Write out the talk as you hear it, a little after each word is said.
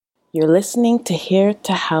You're listening to Here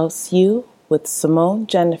to House You with Simone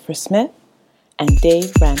Jennifer Smith and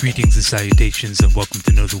Dave Rankin. Greetings and salutations and welcome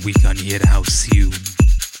to another week on Here to House You.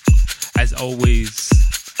 As always,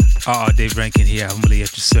 Dave Rankin here, humbly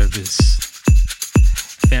at your service.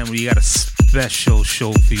 Family, we got a special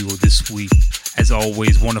show for you this week. As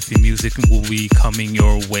always, wonderful music will be coming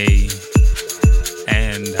your way.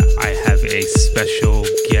 And I have a special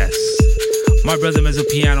guest. My brother Mezzo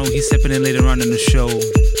Piano, he's stepping in later on in the show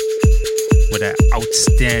with an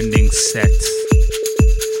outstanding set.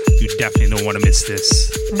 You definitely don't want to miss this.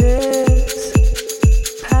 This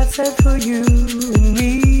path set for you and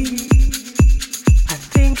me. I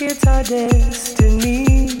think it's our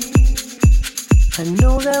destiny. I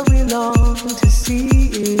know that we long to see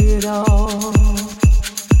it all.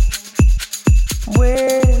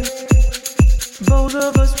 When both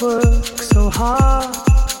of us work so hard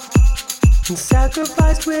and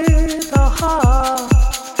sacrifice with our heart,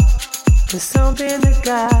 there's something that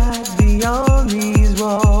got beyond these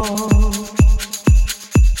walls.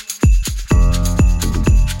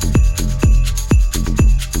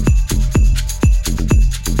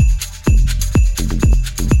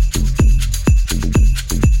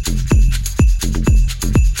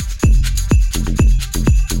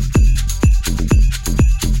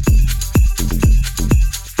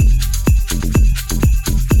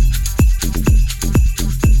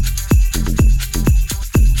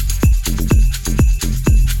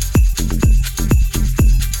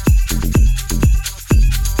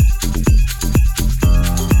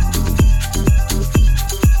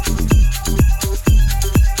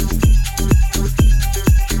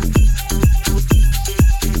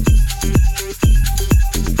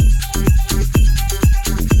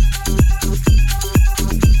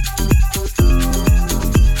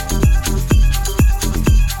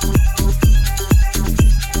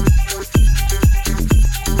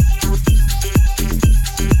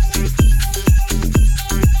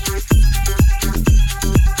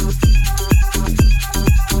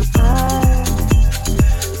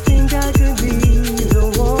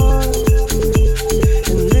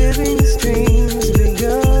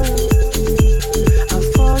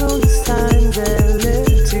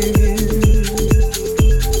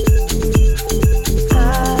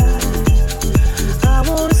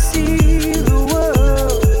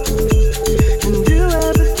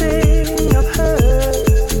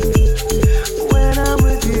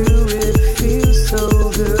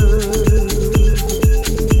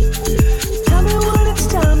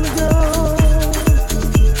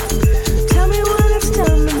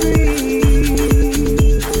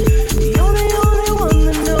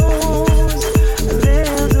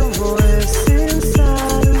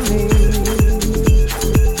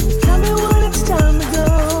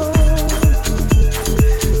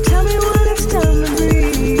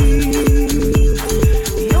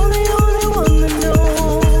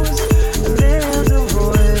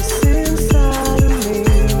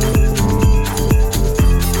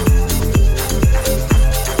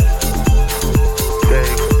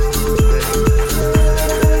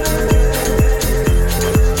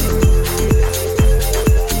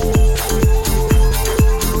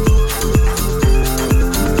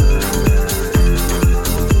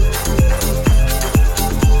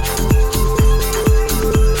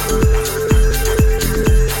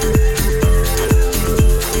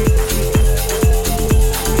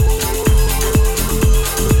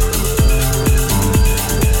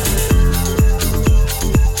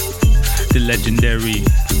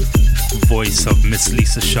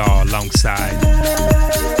 Lisa Shaw alongside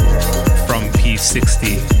from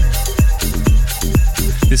P60.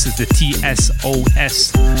 This is the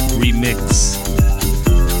TSOS remix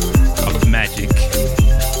of Magic.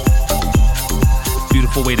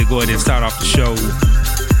 Beautiful way to go ahead and start off the show.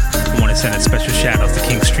 I want to send a special shout out to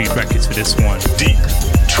King Street Records for this one. Deep,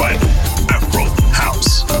 tribal, Afro,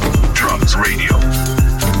 house, drums, radio.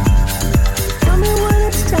 Tell me when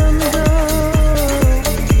it's time to go.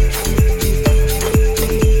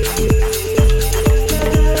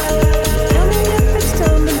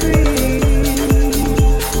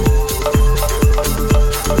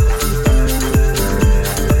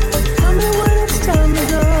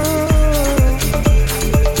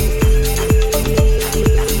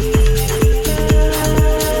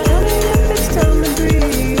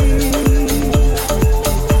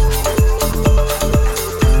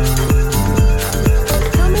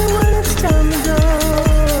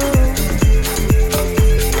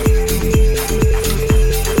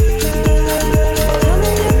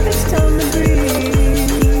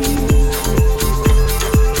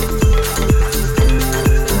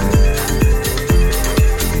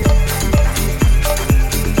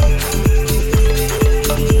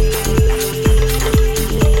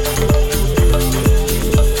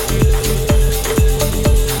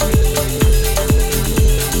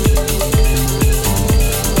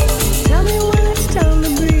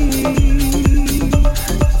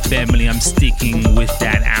 I'm sticking with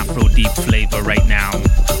that Afro deep flavor right now.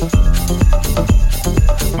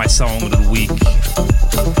 My song of the week.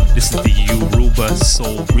 This is the Yoruba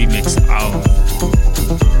Soul remix of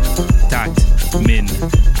Dat Min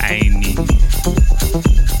Aini.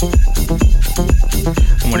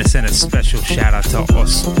 I want to send a special shout out to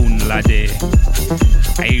Osun Lade.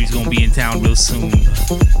 I hear he's going to be in town real soon.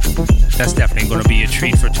 That's definitely going to be a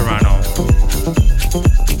treat for Toronto.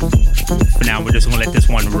 For now, we're just going to let this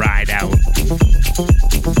one ride out.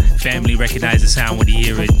 Family, recognize the sound when you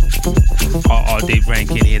hear it. All Dave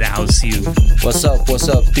Rankin here to house you. What's up?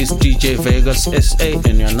 This DJ Vegas SA,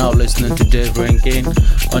 and you're now listening to Dave Rankin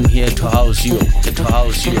on Here to House You.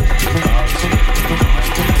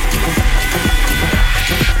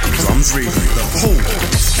 Drums Radio, the home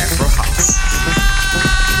of Afro House.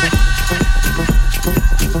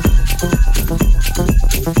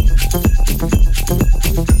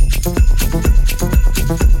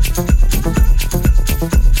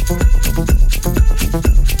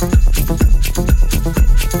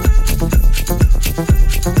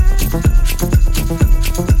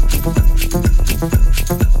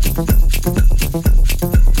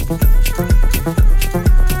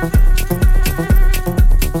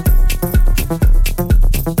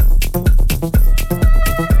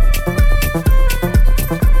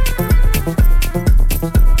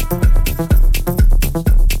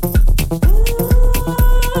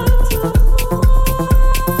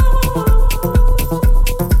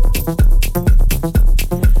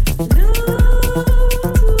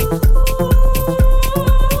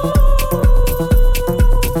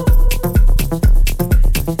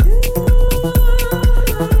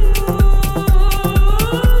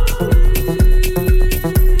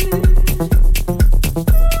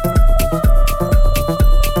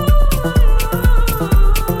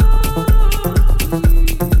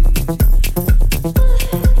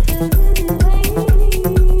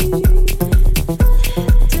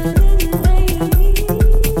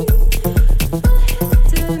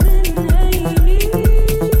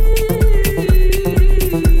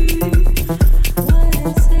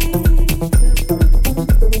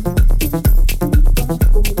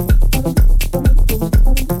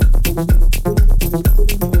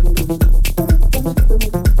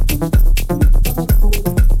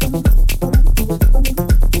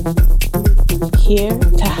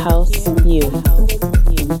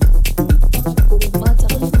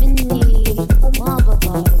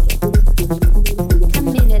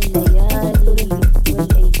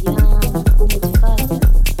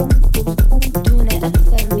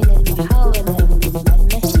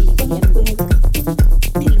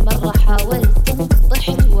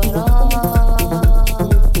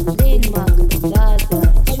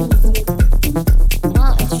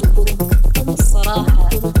 الصراحة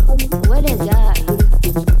ولا داعي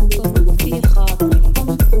في خاطري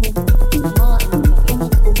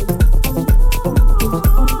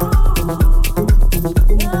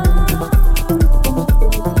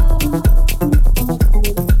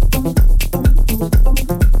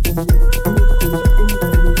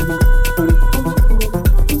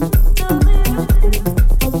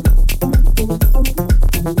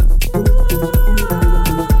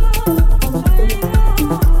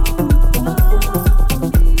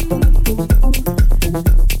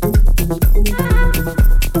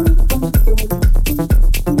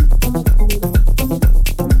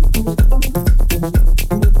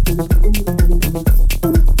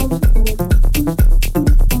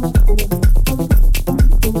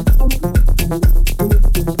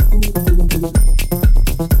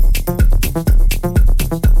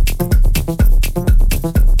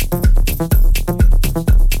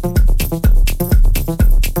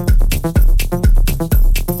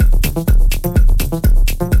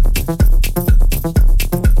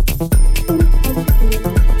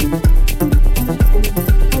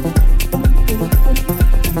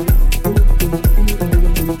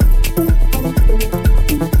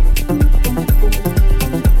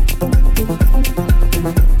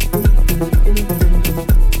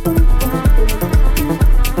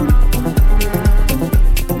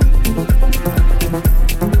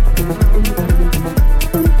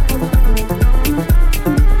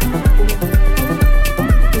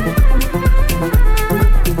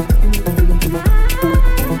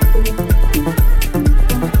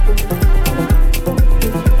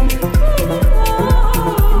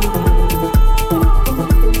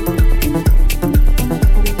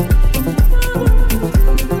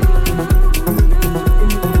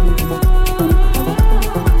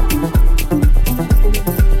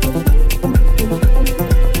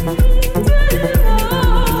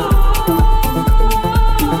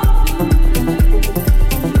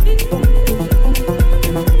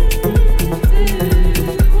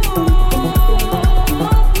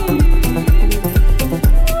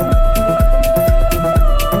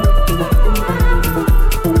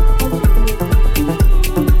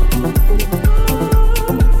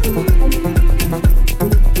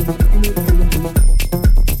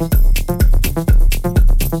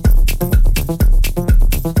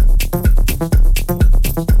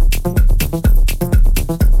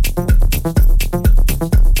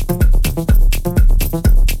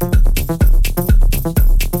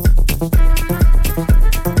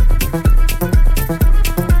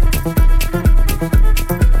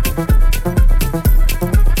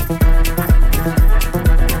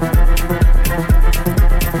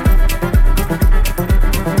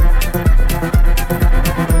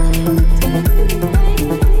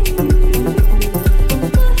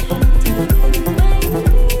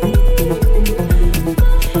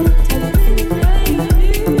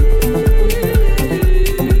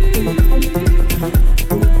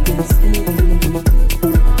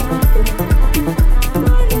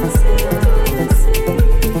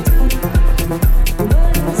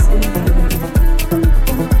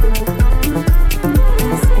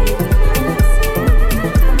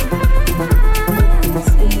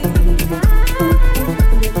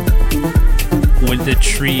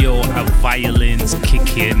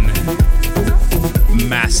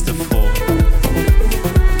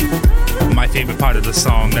favorite part of the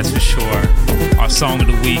song, that's for sure. Our song of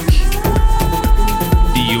the week,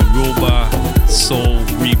 the Yoruba Soul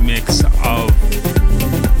remix of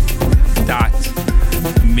Dat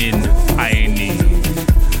Min Aini.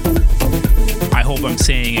 I hope I'm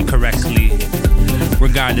saying it correctly.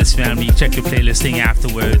 Regardless, family, check the playlist thing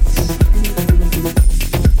afterwards.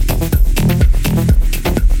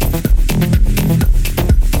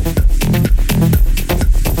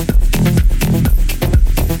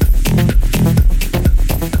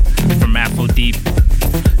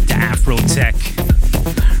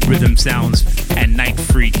 Rhythm Sounds and Night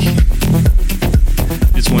Freak.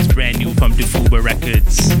 This one's brand new from Defuba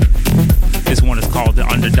Records. This one is called The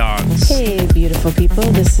Underdogs. Hey beautiful people,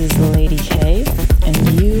 this is Lady K,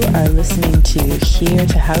 and you are listening to Here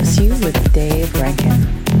to House You with Dave Rankin.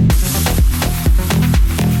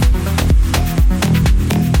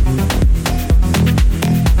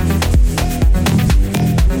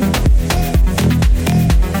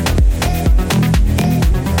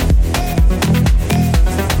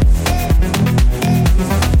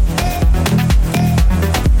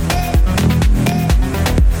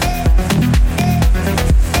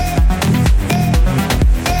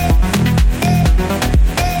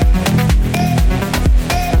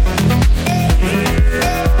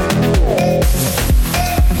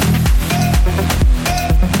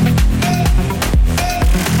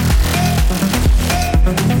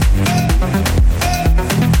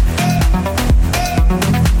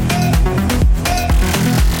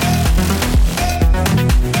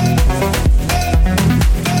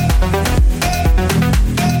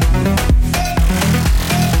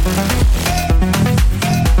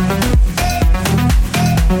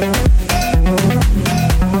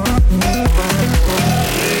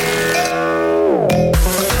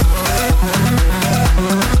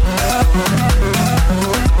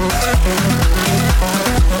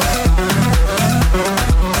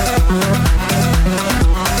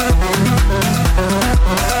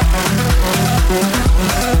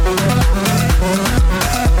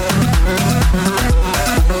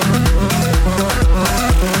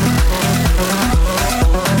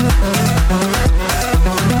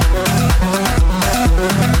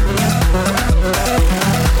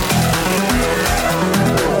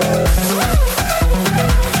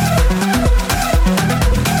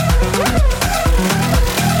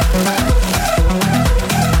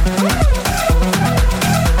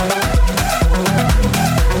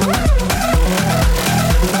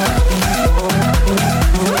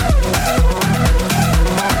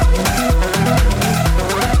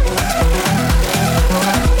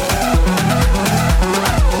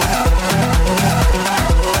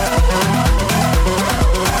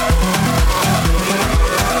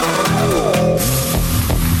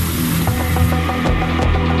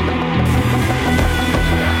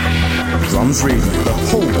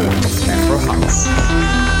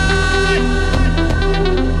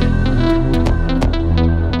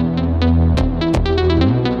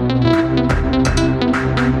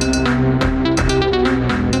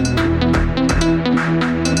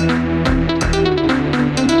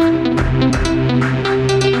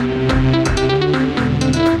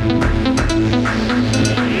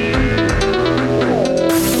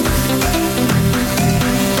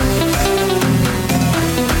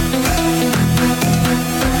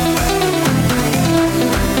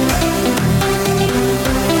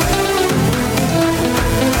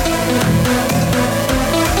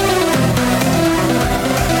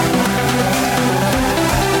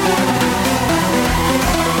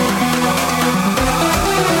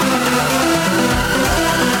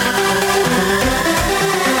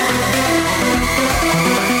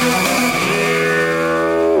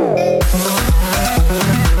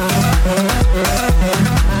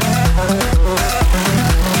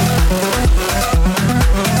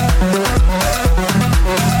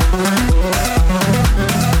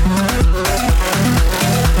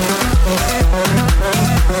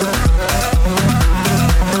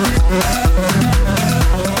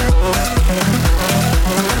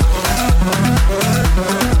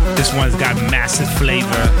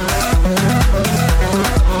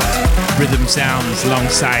 Sounds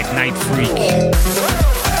alongside Night Freak.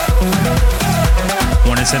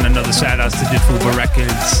 Wanna send another shout out to Defuba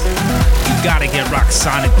Records. You gotta get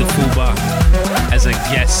Rocksonic Defuba as a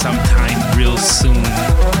guest sometime real soon.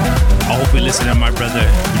 I hope you're listening, my brother.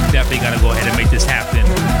 You definitely gotta go ahead and make this happen.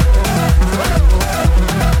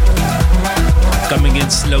 Coming in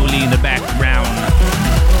slowly in the background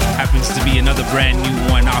happens to be another brand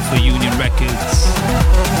new one off of Union Records.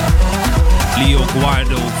 Leo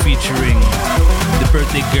Guardo featuring the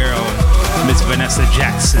birthday girl, Miss Vanessa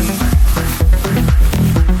Jackson.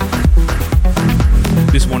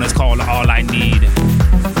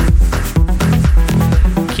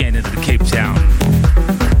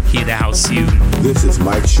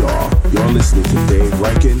 listening to Dave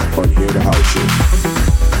Rankin on Hear the House You.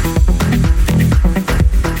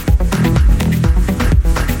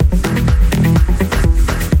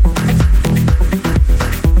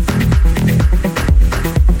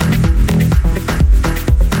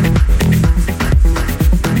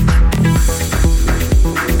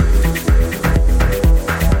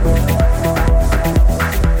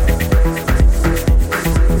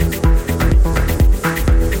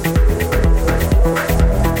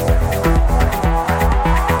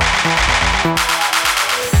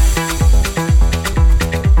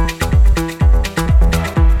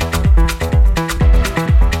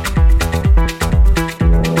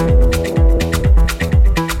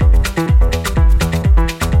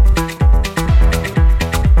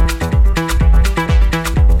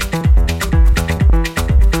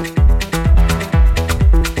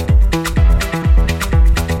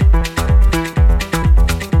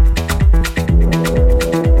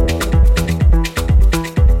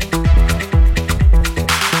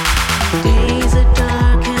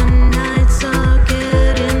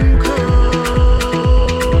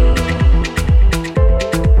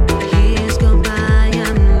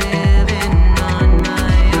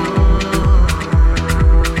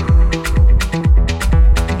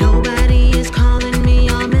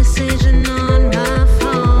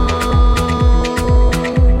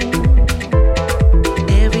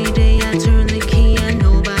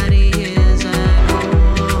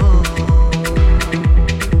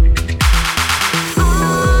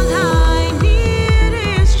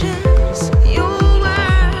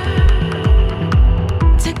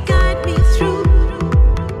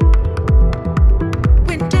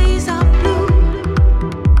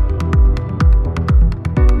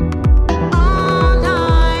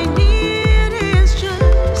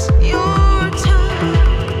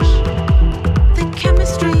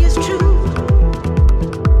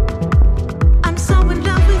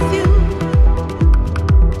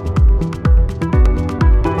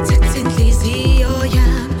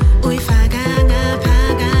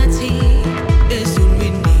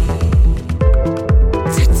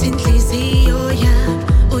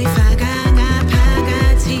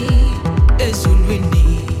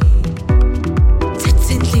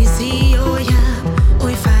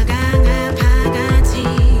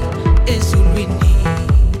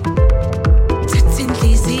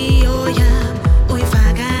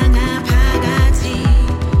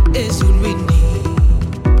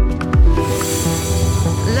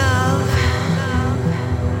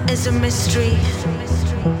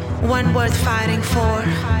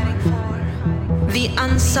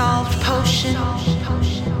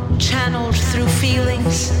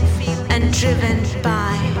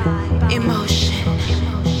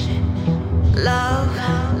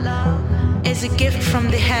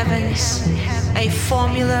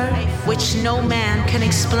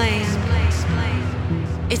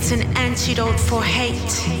 For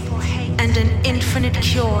hate and an infinite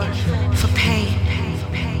cure for pain.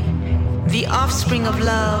 The offspring of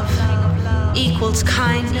love equals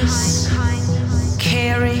kindness,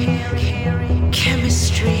 caring,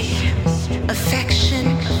 chemistry,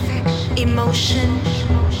 affection, emotion,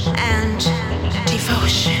 and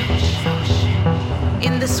devotion.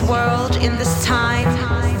 In this world, in this time,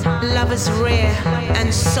 love is rare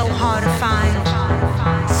and so hard to find.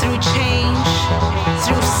 Through change,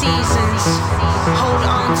 through seasons, hold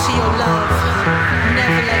on to your love.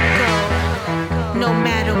 Never let go, no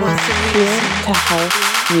matter what's the reason. Here to help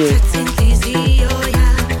you.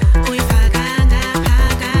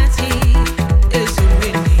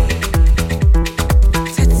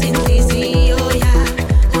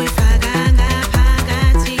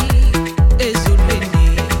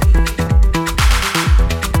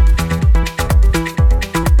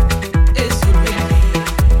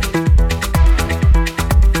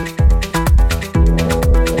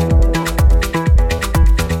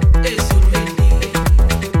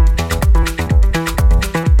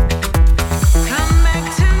 Come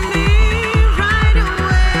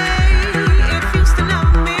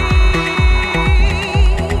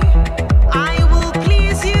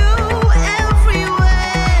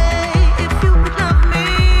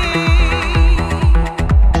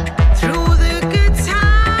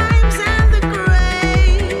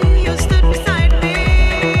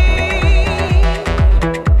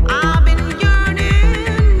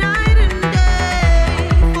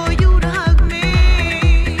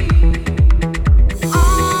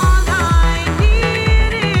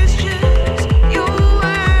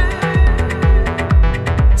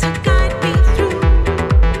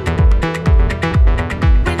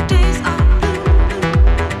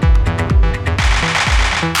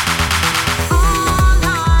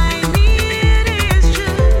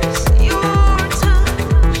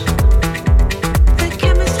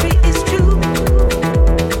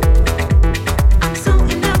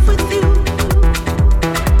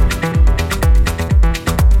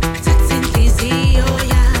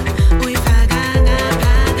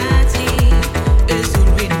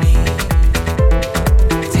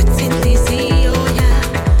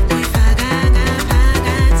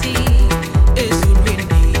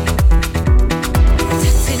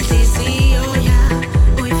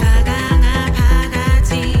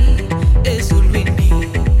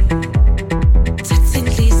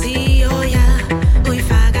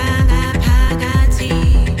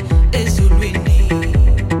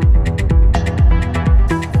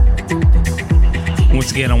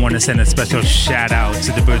send a special shout out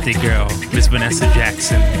to the birthday girl, Miss Vanessa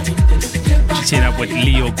Jackson. She teamed up with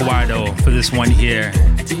Leo Guardo for this one here,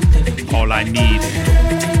 All I Need.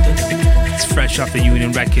 It's fresh off the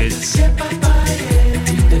Union Records.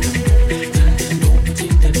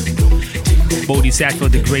 Bodhisattva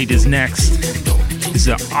the Great is next. This is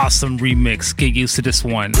an awesome remix. Get used to this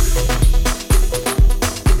one.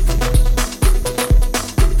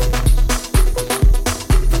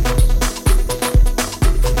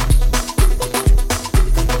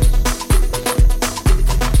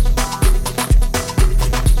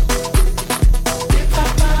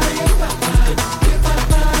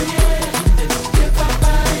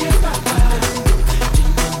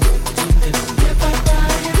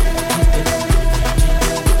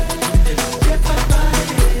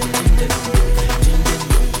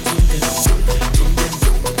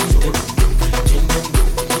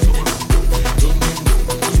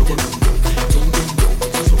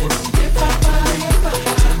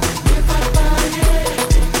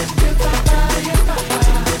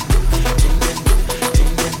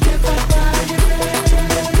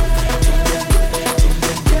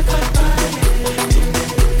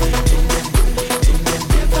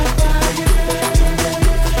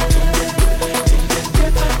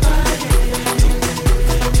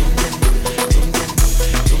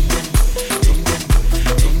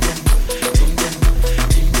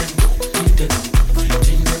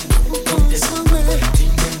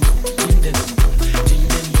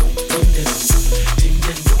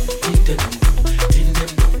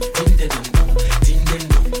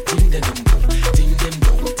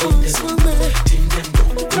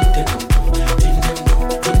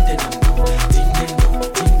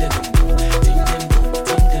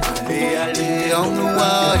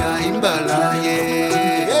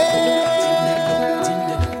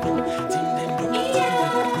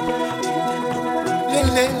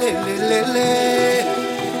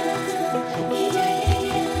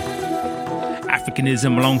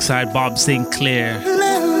 Africanism alongside Bob St. Clair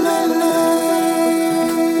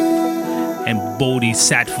and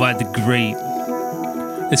Bodhisattva the Great.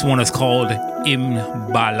 This one is called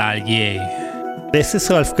Imbalaye. This is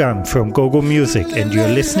Wolfgang from GoGo Music, and you're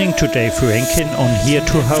listening to Dave Rankin on Here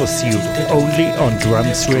to House You, only on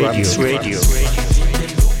Drums Radio.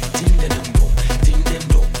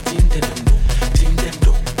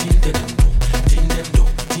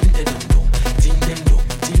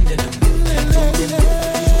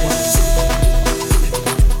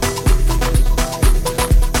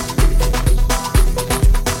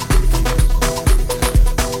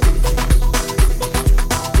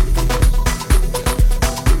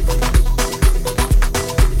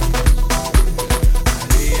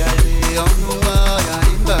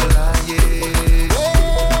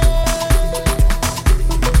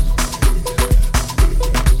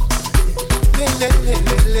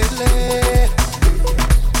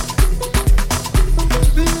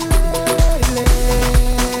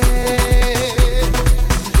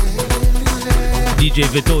 DJ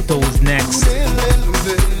Vitoto was next.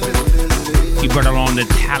 He brought along the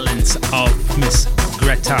talents of Miss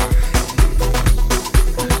Greta.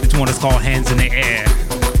 This one is called Hands in the Air.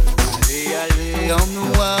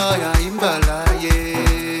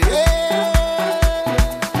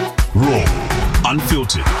 Raw,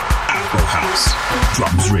 unfiltered, Afro House,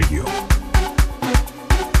 Drums Radio.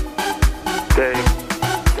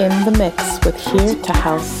 In the mix with Here to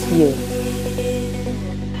House You.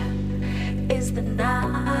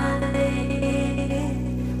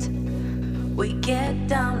 We get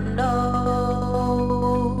down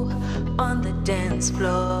low on the dance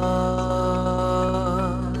floor.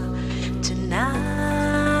 Tonight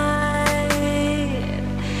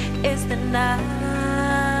is the night.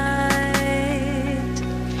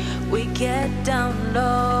 We get down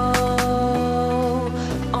low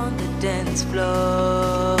on the dance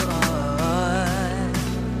floor.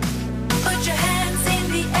 Put your hands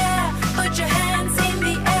in the air. Put your hands in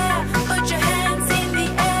the air. Put your hands in the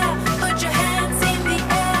air. Put your hands in the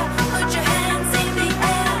air. Put your hands in the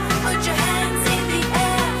air. Put your hands in the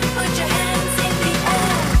air. Put your hands in the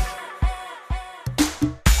air.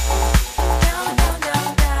 Down, down, down,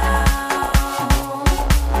 down.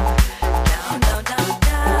 Down, down, down,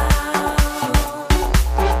 down.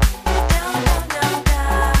 Down, down, down,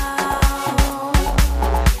 down.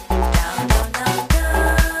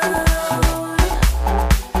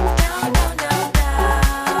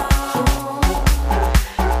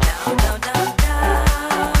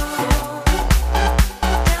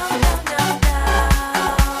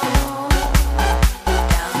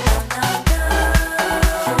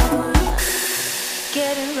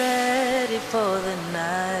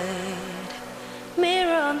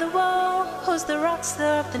 who's the rock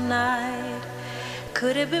star of the night?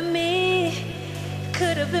 Could it be me?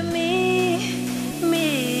 Could it be me? Me.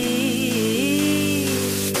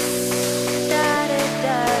 Da da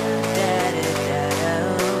da da da da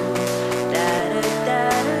da da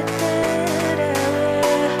da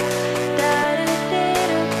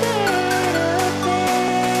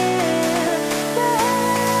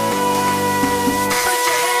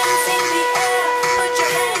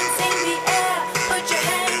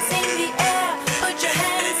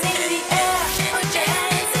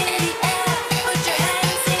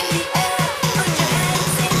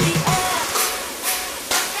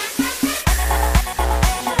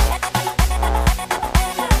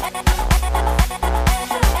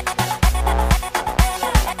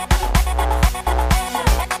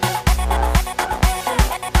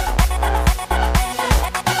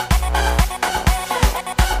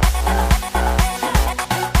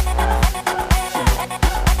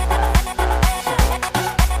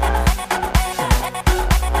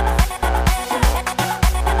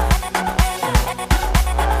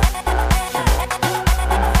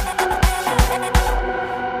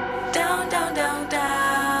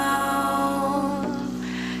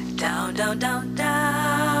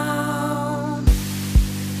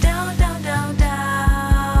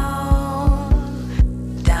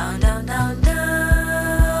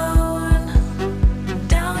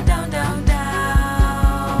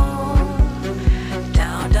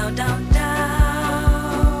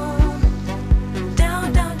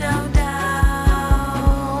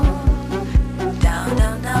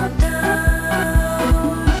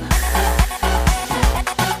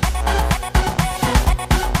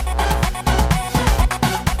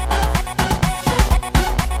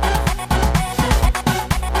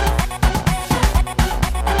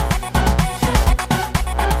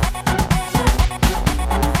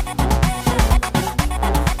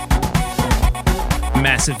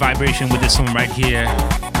Massive vibration with this one right here.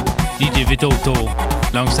 DJ Vitoto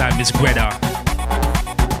alongside Miss Greta.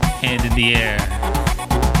 Hand in the air.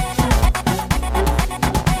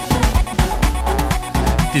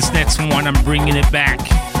 This next one, I'm bringing it back.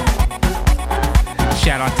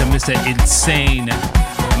 Shout out to Mr. Insane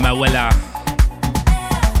Mawela,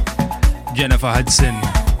 Jennifer Hudson.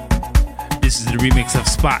 This is the remix of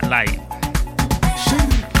Spotlight.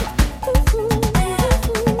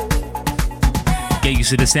 Get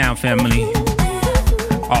used to the sound, family.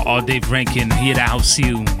 All Dave Rankin, here to house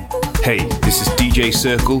you. Hey, this is DJ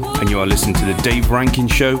Circle, and you are listening to the Dave Rankin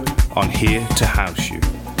Show on Here to House You.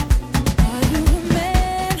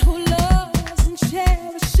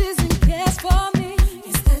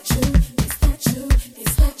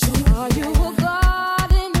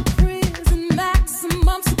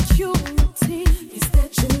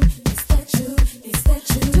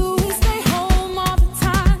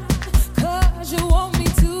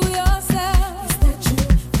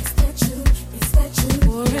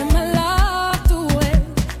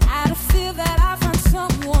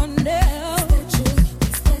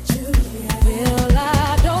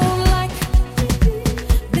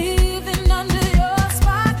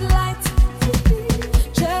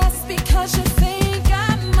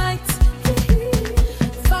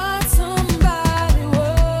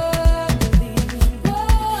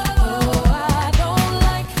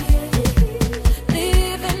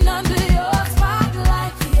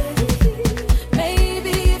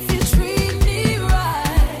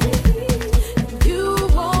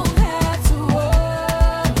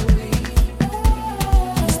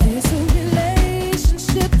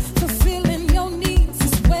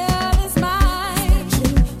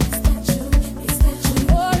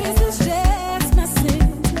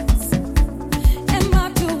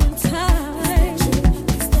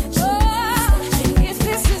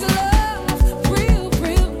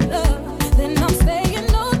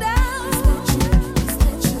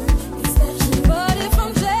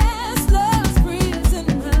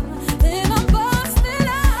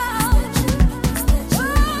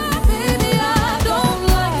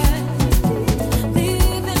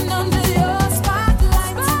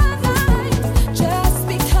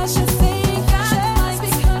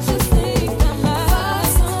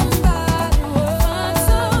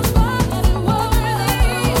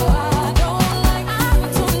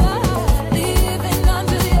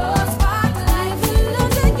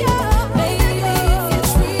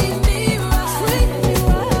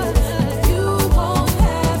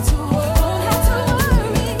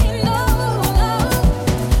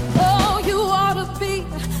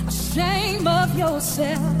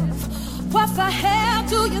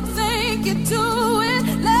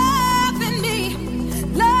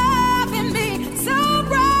 Loving me so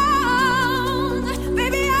wrong,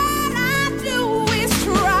 baby. All I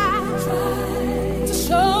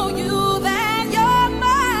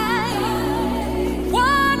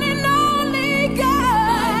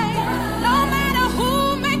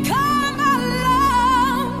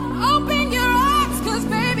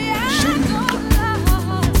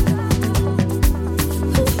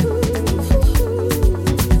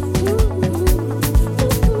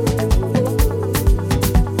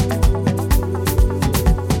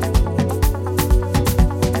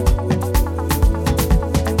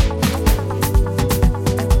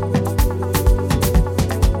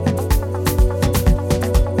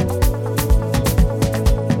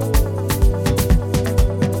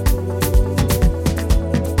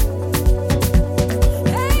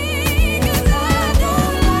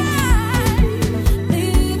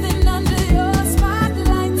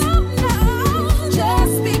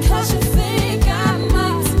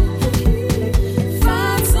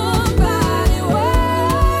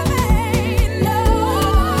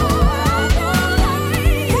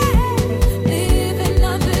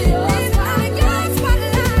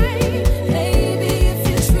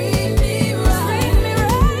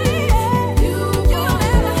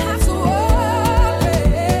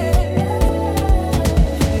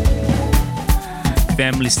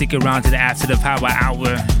family, stick around to the after the power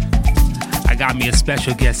hour. I got me a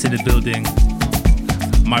special guest in the building.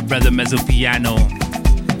 My brother Mezzo Piano.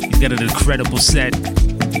 He's got an incredible set.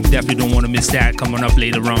 Definitely don't want to miss that coming up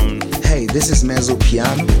later on. Hey, this is Mezzo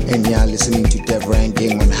Piano, and you're listening to Dev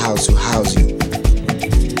Ranking on House to House You.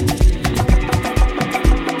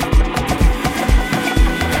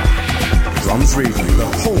 Drums Radio, the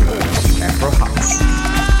home of Afro House.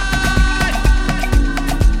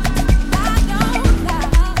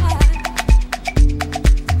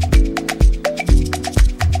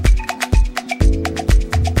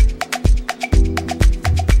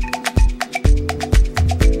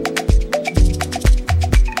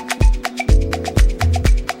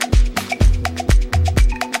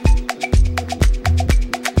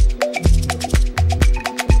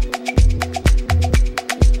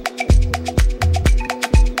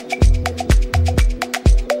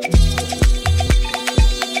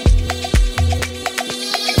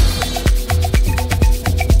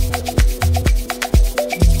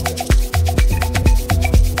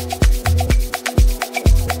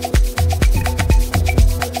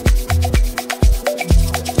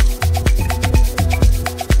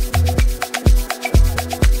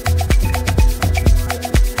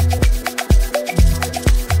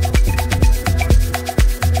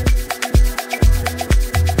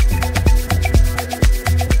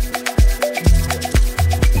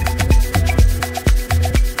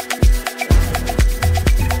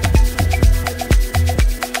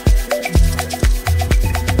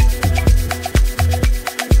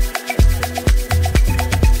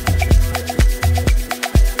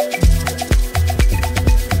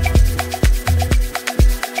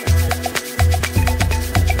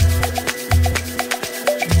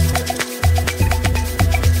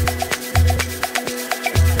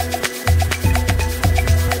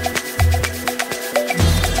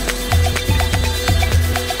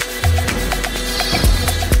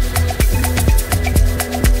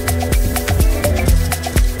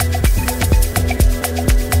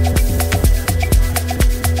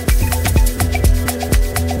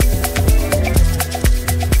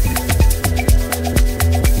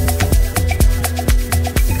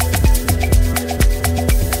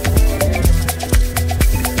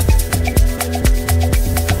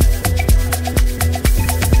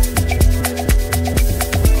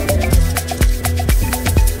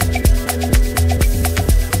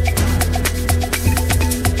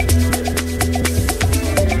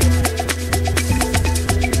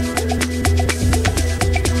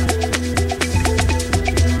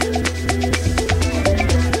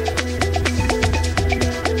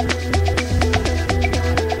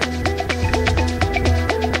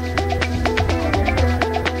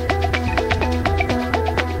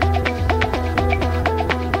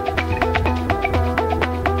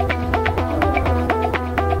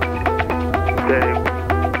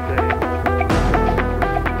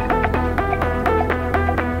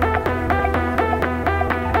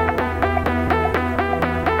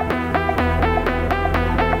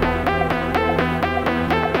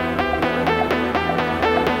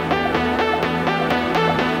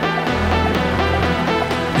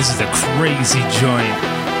 This is a crazy joint.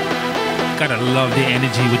 Gotta love the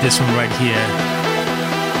energy with this one right here.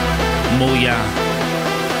 Moya.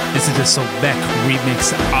 This is the Sobek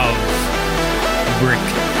remix of Brick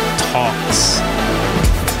Talks.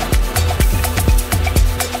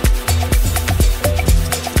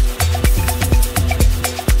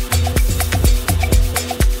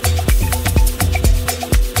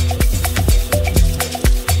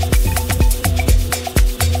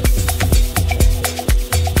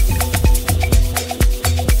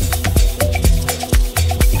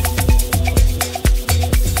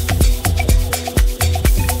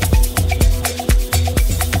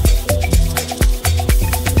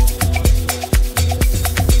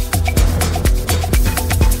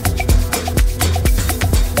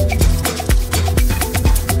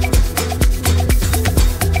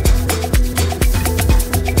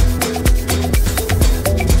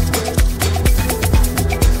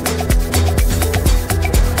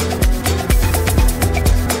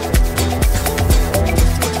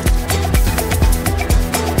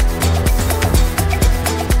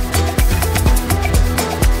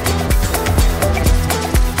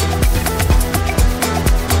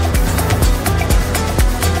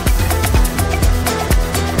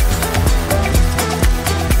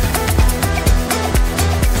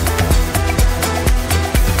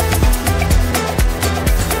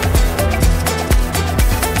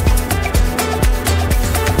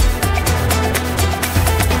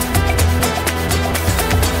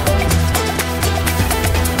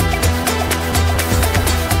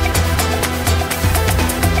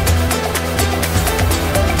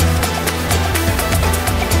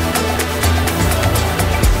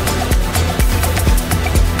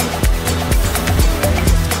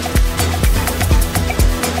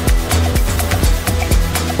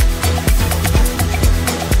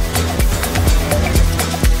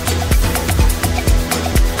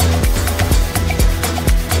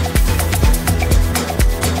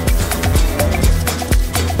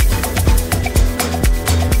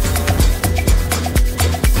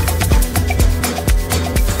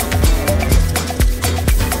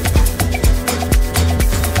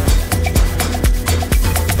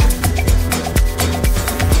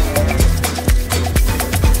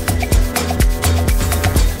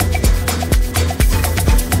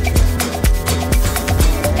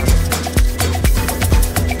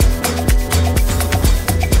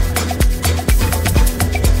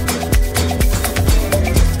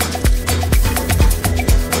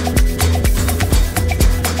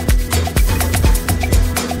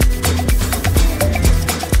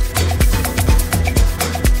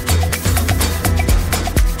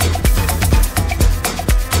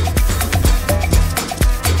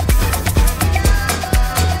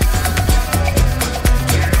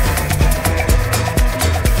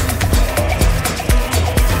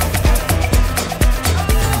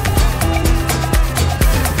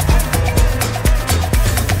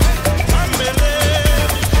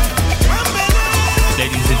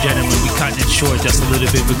 short just a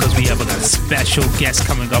little bit because we have a special guest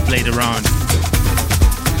coming up later on.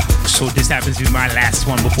 So this happens to be my last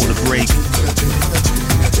one before the break.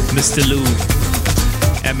 Mr. Lou,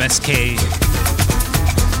 MSK,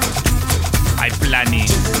 Iplani.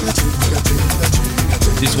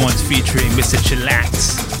 This one's featuring Mr.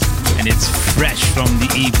 Chillax, and it's fresh from the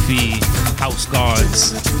EP House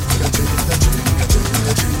Guards.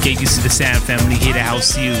 Get used to the sound, family. Here to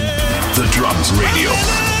house you. The Drums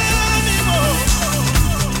Radio.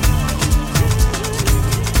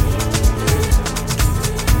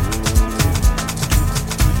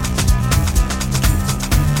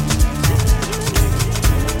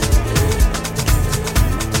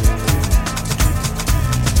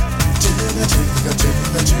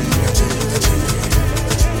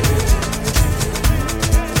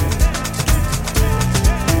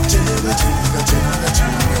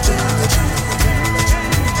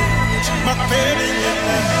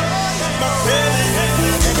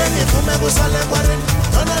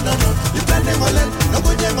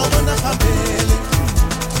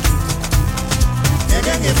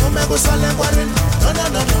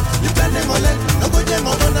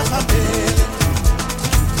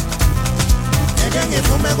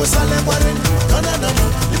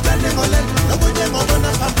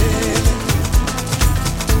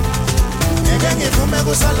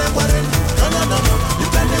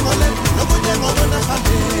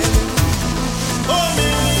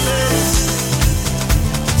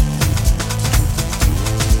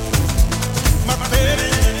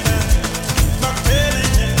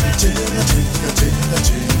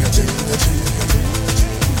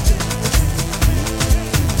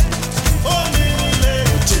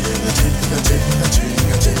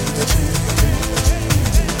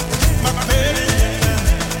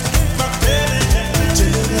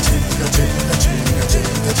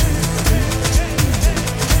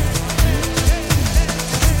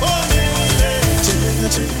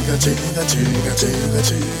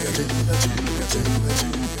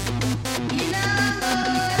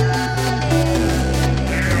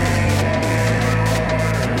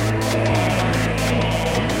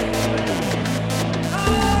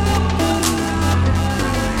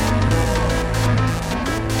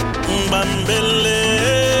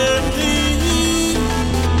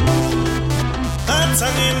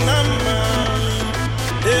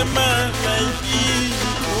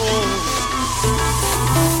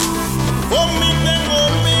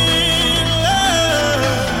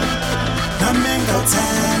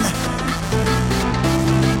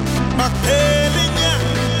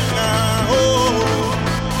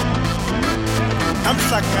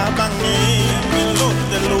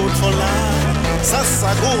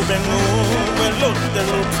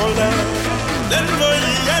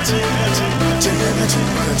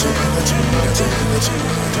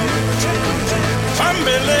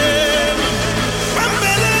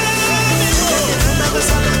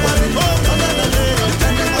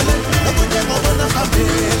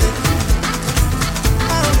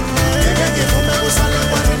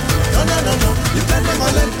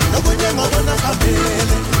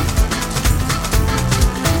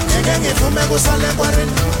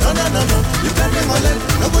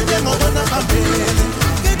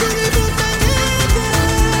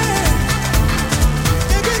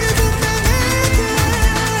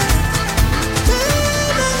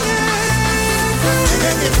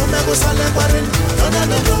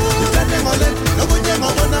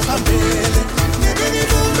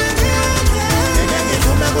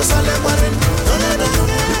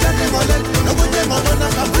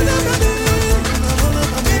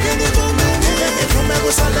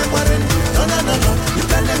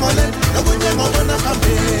 No,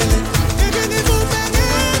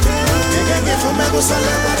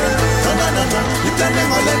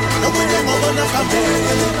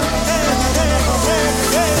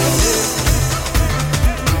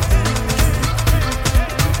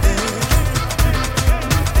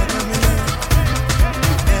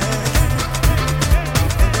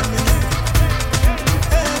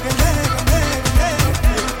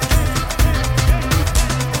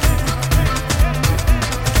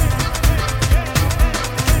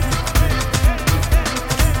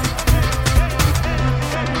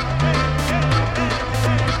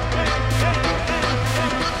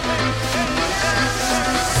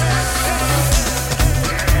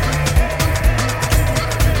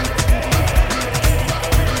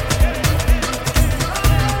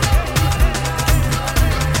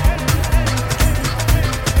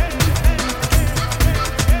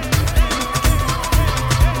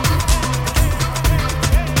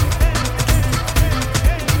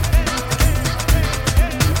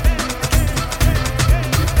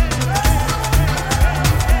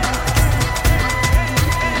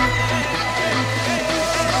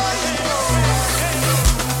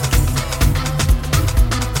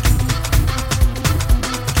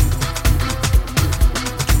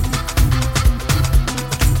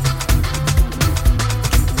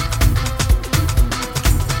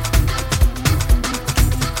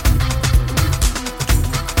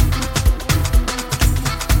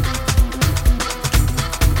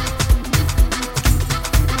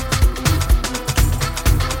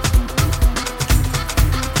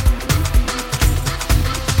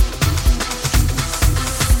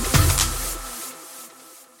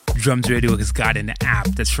 Drums Radio has got an app.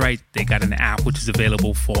 That's right. They got an app which is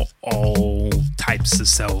available for all types of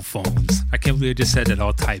cell phones. I can't believe I just said that,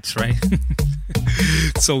 all types, right?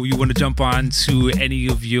 So you want to jump on to any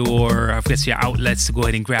of your, I guess, your outlets to go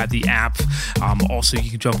ahead and grab the app. Also,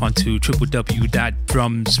 you can jump onto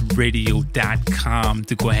www.drumsradio.com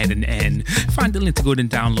to go ahead and find the link to go ahead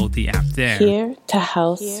and download the app there. Here to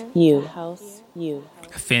house you.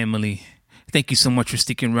 Family, thank you so much for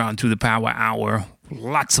sticking around through the Power Hour.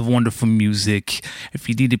 Lots of wonderful music. If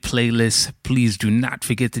you need a playlist, please do not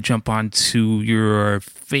forget to jump onto your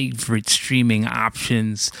favorite streaming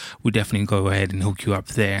options. We'll definitely go ahead and hook you up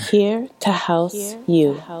there. Here to house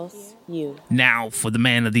you. Now for the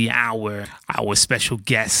man of the hour, our special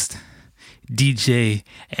guest, DJ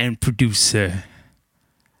and producer,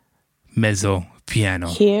 Mezzo Piano.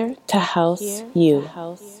 Here to house you.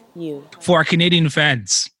 For our Canadian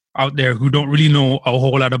fans out there who don't really know a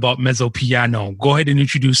whole lot about Mezzo Piano, go ahead and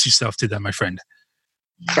introduce yourself to them, my friend.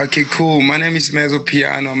 Okay, cool. My name is Mezzo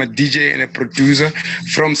Piano. I'm a DJ and a producer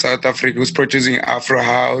from South Africa who's producing Afro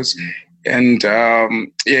House and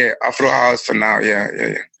Afro House for now.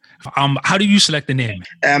 Yeah. How do you select the name?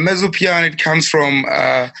 Mezzo Piano, it comes from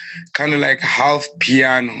kind of like half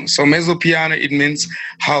piano. So Mezzo Piano, it means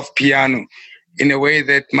half piano in a way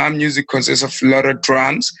that my music consists of a lot of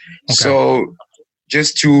drums. Okay. So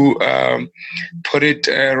just to put it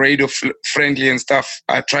radio friendly and stuff,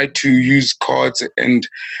 I try to use chords and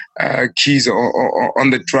keys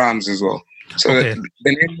on the drums as well. So okay.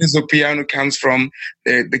 The name Mezzo Piano comes from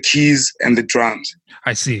the keys and the drums.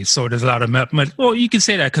 I see. So there's a lot of well, you can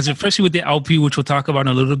say that because especially with the LP, which we'll talk about in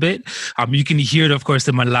a little bit, you can hear, of course,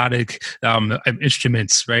 the melodic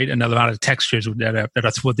instruments, right, and a lot of textures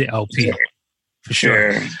that's what the LP. Yeah. For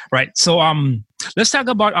sure. Yeah. Right. So let's talk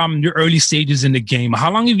about your early stages in the game. How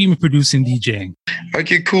long have you been producing DJing?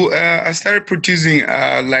 Okay, cool. I started producing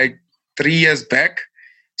like 3 years back.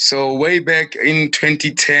 So way back in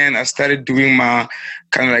 2010, I started doing my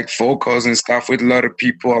kind of like vocals and stuff with a lot of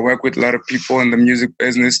people. I work with a lot of people in the music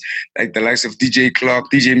business, like the likes of DJ Clock,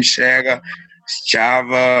 DJ Mshaga,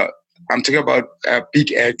 Java. I'm talking about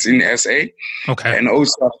big acts in SA. Okay. And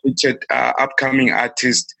also I featured upcoming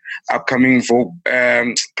artists, upcoming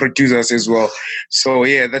producers as well. So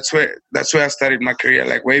yeah, that's where I started my career,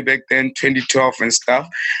 like way back then, 2012 and stuff.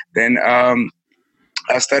 Then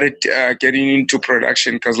I started getting into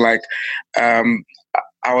production because like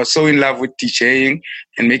I was so in love with DJing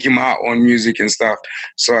and making my own music and stuff.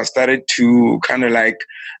 So I started to kind of like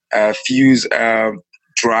fuse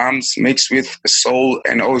drums mixed with soul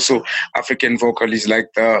and also African vocalists,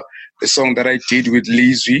 like the song that I did with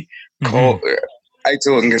Lizwi called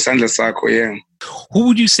Aito Ngesandla Sakho. Yeah. Who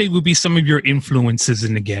would you say would be some of your influences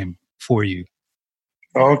in the game for you?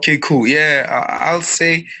 Okay, cool. Yeah, I'll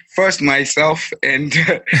say first myself and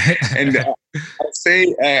I'll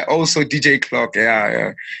say also DJ Clock.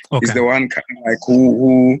 Yeah. Okay. He's the one kind of like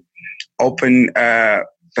who opened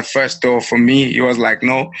the first door for me. He was like,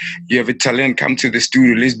 no, you have a talent, come to the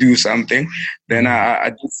studio, let's do something. Then I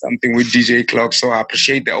did something with DJ Clock, so I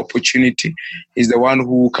appreciate the opportunity. He's the one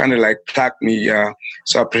who kind of like plugged me,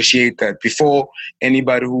 so I appreciate that. Before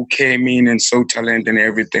anybody who came in and saw talent and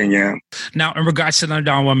everything, yeah. Now, in regards to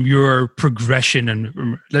your progression,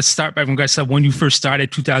 and let's start by when you first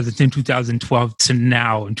started, 2010, 2012 to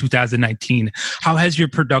now in 2019, how has your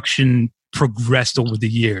production progressed over the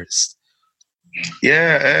years?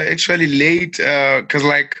 Yeah, actually late, because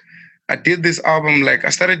like I did this album, like I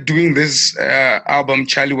started doing this album,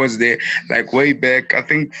 Charlie Was There, like way back, I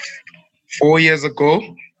think 4 years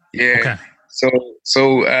ago. Yeah. Okay.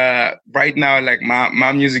 So right now, like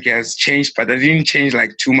my music has changed, but I didn't change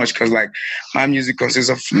like too much because like my music consists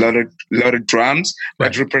of a lot of drums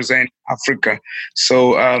that represent Africa.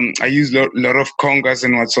 So I use a lot of congas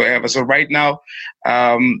and whatsoever. So right now,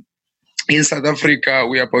 in South Africa,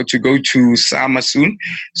 we are about to go to summer soon.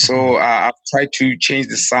 So I've tried to change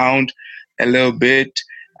the sound a little bit.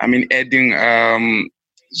 I mean, adding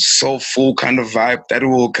soulful kind of vibe that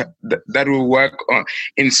will work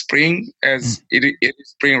in spring, as it is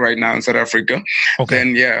spring right now in South Africa. Okay.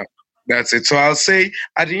 Then yeah, that's it. So I'll say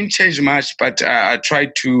I didn't change much, but I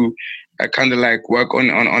tried to kind of like work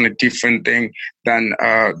on a different thing than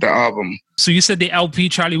the album. So you said the LP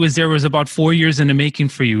Charlie Was There was about 4 years in the making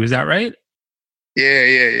for you. Is that right?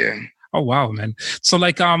 Yeah. Oh, wow, man. So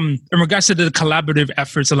like in regards to the collaborative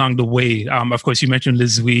efforts along the way, of course, you mentioned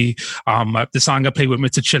Lizwi, the song I played with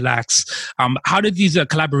Mr. Chillax. How did these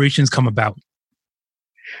collaborations come about?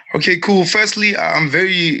 Okay, cool. Firstly, I'm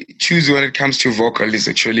very choosy when it comes to vocalists.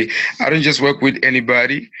 Actually, I don't just work with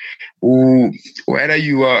anybody. Who, whether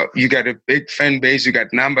you got a big fan base, you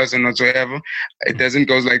got numbers and whatsoever, it doesn't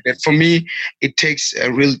go like that. For me, it takes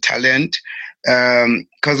a real talent.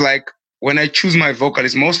 Because like when I choose my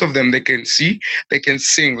vocalists, most of them they can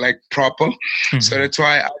sing like proper. Mm-hmm. So that's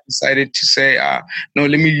why I decided to say, no,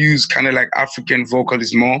 let me use kind of like African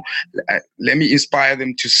vocalists more. Let me inspire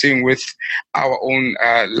them to sing with our own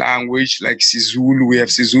language, like Sizulu. We have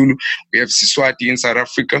Sizulu, we have Siswati in South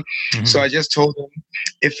Africa. Mm-hmm. So I just told them,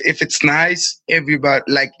 if it's nice, everybody,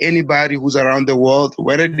 like anybody who's around the world,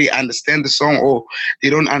 whether they understand the song or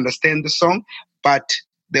they don't understand the song, but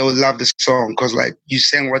they will love the song because, like, you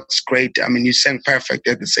sang what's great. I mean, you sang perfect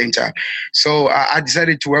at the same time. So I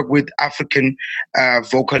decided to work with African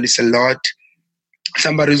vocalists a lot.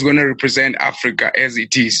 Somebody who's going to represent Africa as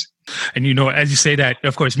it is. And, you know, as you say that,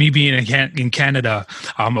 of course, me being in Canada,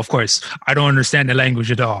 of course, I don't understand the language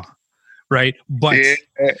at all, right? But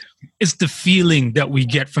it's the feeling that we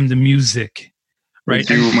get from the music, right?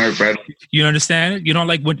 Thank you, my friend. You understand? You know,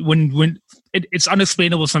 like when it's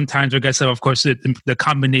unexplainable sometimes. Like I said, of course, the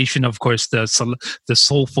combination, of course, the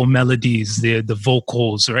soulful melodies, the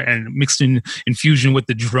vocals, right, and mixed in fusion with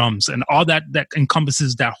the drums, and all that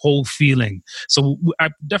encompasses that whole feeling. So I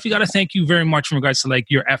definitely got to thank you very much in regards to like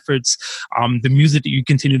your efforts, the music that you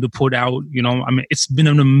continue to put out. You know, I mean, it's been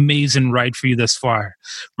an amazing ride for you thus far,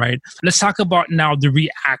 right? Let's talk about now the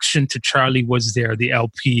reaction to Charlie Was There, the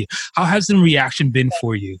LP. How has the reaction been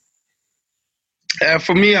for you?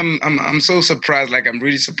 For me, I'm so surprised. Like, I'm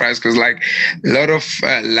really surprised because like a lot of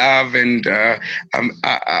love, and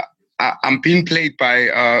I'm being played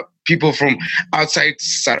by people from outside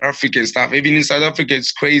South Africa and stuff. Even in South Africa,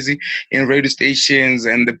 it's crazy in radio stations,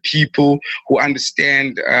 and the people who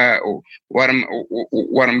understand what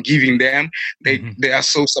I'm giving them, they are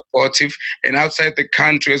so supportive. And outside the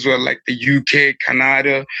country as well, like the UK,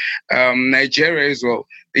 Canada, Nigeria as well,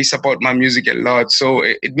 they support my music a lot. So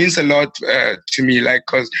it means a lot to me. Like,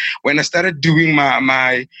 cause when I started doing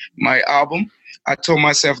my album, I told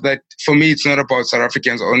myself that for me, it's not about South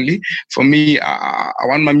Africans only. For me, I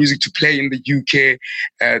want my music to play in the UK,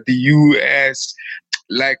 the US,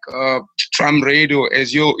 like Tram Radio,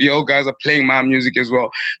 as you guys are playing my music as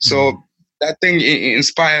well. So that thing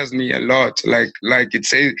inspires me a lot. Like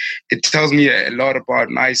it tells me a lot about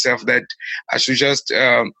myself, that I should just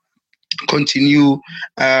continue.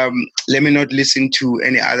 Let me not listen to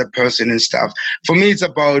any other person and stuff. For me, it's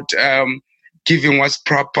about giving what's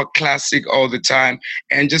proper, classic all the time,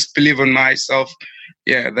 and just believe in myself.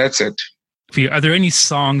 Yeah, that's it. Are there any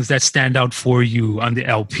songs that stand out for you on the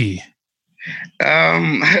LP?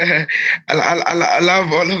 I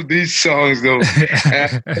love all of these songs, though.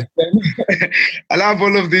 I love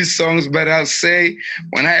all of these songs, but I'll say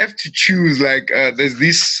when I have to choose, like, there's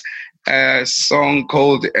this song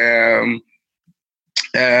called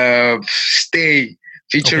Stay,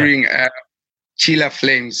 featuring Chilla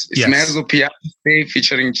Flames. It's Mezzo Piano, Stay,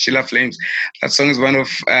 featuring Chilla Flames. That song is one of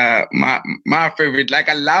my favorite. Like,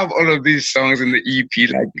 I love all of these songs in the EP,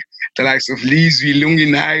 like the likes of Lizwi, Lungi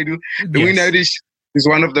Naidu. Lungi Naidu is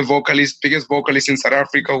one of the biggest vocalists in South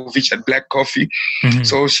Africa, who featured Black Coffee.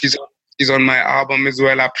 So she's on my album as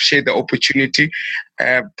well. I appreciate the opportunity.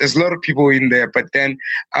 There's a lot of people in there, but then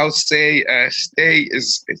I'll say Stay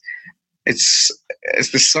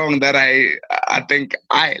it's the song that I think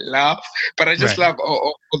I love, but I just love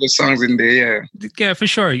all the songs in there. Yeah, for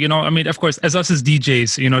sure. You know, I mean, of course, as us as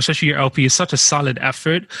DJs, you know, especially your LP is such a solid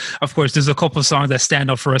effort. Of course, there's a couple of songs that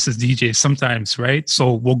stand out for us as DJs sometimes, right?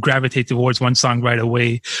 So we'll gravitate towards one song right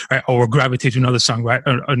away, right? Or we'll gravitate to another song, right?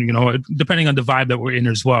 Or, you know, depending on the vibe that we're in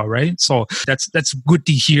as well, right? So that's good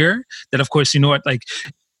to hear that, of course, you know what, like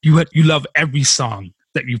you love every song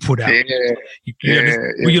that you put out.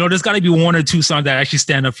 You know, there's got to be one or two songs that actually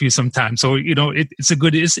stand up for you sometimes. So, you know, it's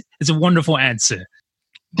a wonderful answer.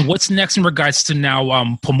 What's next in regards to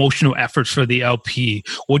now promotional efforts for the LP?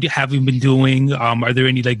 What have you been doing? Are there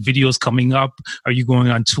any like videos coming up? Are you going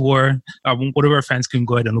on tour? Whatever our fans can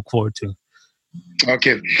go ahead and look forward to.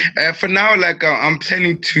 Okay. For now, like I'm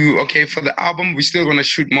planning to, for the album, we're still going to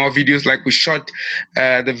shoot more videos. Like we shot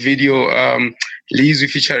the video,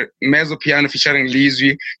 Lizwi Mezzo Piano featuring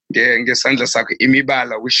Lizwi, Ngesandla Sakho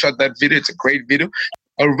Imibala. We shot that video. It's a great video.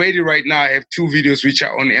 Already right now, I have 2 videos which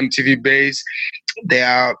are on MTV Base. They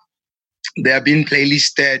are being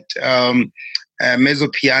playlisted. Mezzo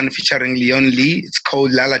Piano featuring Leon Lee. It's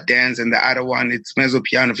called Lala Dance. And the other one, it's Mezzo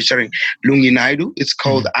Piano featuring Lungi Naidu. It's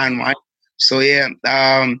called Unwind. So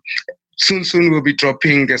soon we'll be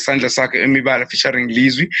dropping the Sandla Sakho Emibala featuring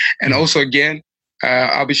Lizwi. And also again,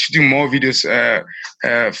 I'll be shooting more videos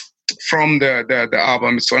from the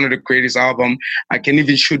album. It's one of the greatest album. I can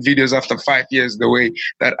even shoot videos after 5 years. The way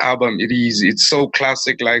that album it is, it's so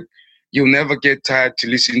classic. Like you'll never get tired to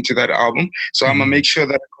listen to that album. So I'm gonna make sure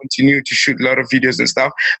that I continue to shoot a lot of videos and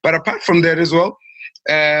stuff. But apart from that as well,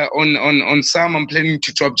 on Sam, I'm planning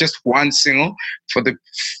to drop just one single for the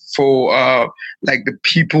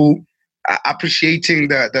people appreciating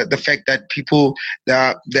the fact that people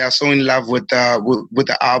that they are so in love with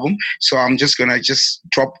the album. So I'm just gonna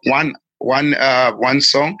drop one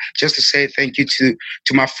song just to say thank you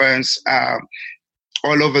to my fans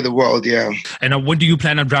all over the world. Yeah. And when do you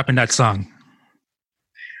plan on dropping that song?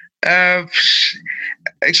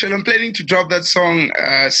 Actually, I'm planning to drop that song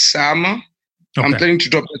Summer. Okay. I'm planning to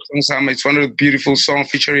drop that song Summer. It's one of the beautiful songs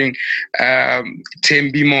featuring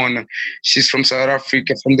Thembi Mona. She's from South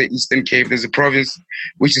Africa, from the Eastern Cape. There's a province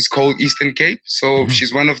which is called Eastern Cape. So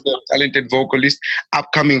she's one of the talented vocalists,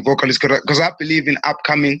 upcoming vocalists, because I believe in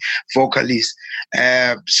upcoming vocalists.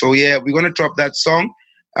 So yeah, we're going to drop that song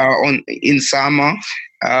in summer.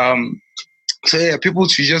 So yeah, people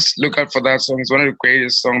should just look out for that song. It's one of the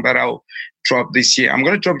greatest songs that I'll drop this year. I'm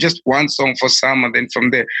going to drop just one song for summer. Then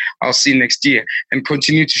from there, I'll see next year and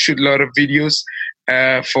continue to shoot a lot of videos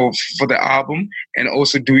for the album and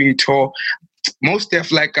also doing tour. Most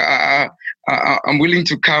def, like I'm willing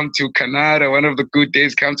to come to Canada. One of the good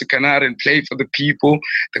days, come to Canada and play for the people,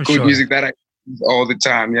 the good music that I all the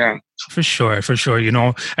time. Yeah. For sure, you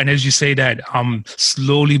know. And as you say that,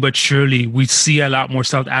 slowly but surely, we see a lot more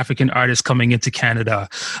South African artists coming into Canada.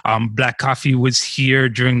 Black Coffee was here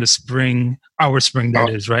during the spring, our spring, that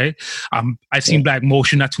is, right? I seen Black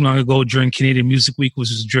Motion not too long ago during Canadian Music Week, which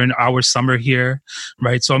was during our summer here,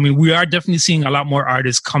 right? So, I mean, we are definitely seeing a lot more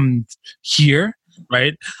artists come here,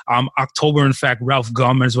 right? October, in fact, Ralph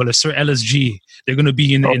Gum as well as Sir LSG, they're going to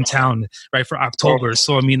be in town, right, for October.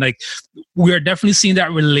 So, I mean, like, we are definitely seeing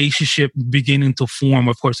that relationship beginning to form,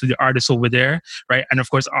 of course, with the artists over there, right? And, of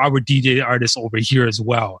course, our DJ artists over here as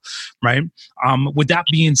well, right? With that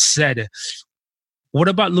being said, what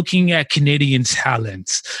about looking at Canadian talent?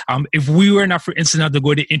 If we were not, for instance, to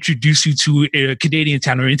go to introduce you to a Canadian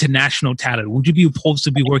talent or international talent, would you be opposed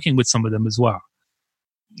to be working with some of them as well?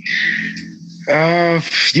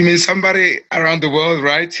 You mean somebody around the world,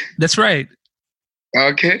 right? That's right.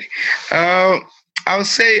 Okay. I would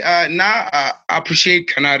say now I appreciate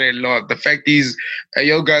Canada a lot. The fact is,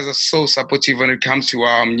 you guys are so supportive when it comes to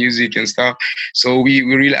our music and stuff. So we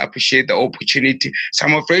really appreciate the opportunity.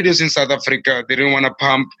 Some of radios in South Africa, they don't want to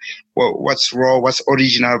pump what's raw, what's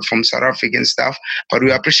original from South Africa and stuff. But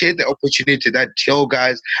we appreciate the opportunity that you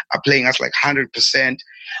guys are playing us like 100%.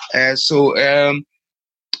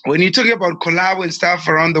 When you're talking about collab and stuff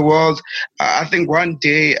around the world, I think one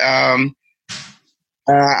day I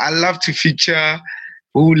love to feature.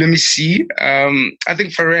 Let me see. I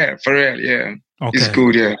think Pharrell, yeah, it's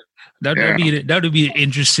good. Yeah, that would be an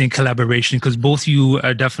interesting collaboration because both you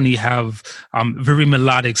definitely have very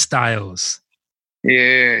melodic styles.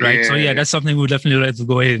 Yeah, right. Yeah. So yeah, that's something we'd definitely like to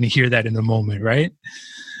go ahead and hear that in a moment, right?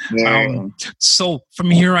 Yeah. So from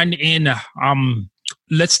here on in,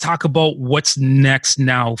 let's talk about what's next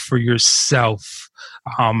now for yourself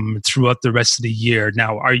throughout the rest of the year.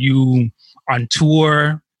 Now, are you on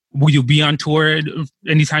tour? Will you be on tour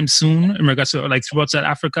anytime soon in regards to like throughout South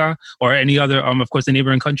Africa or any other, of course, the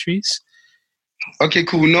neighboring countries? Okay,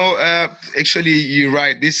 cool. No, actually, you're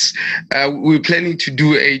right. We're planning to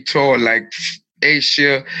do a tour like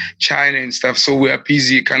Asia, China and stuff. So we are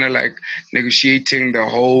busy kind of like negotiating the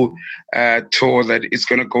whole tour that it's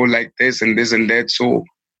going to go like this and this and that. So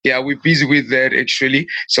yeah, we're busy with that actually.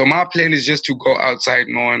 So my plan is just to go outside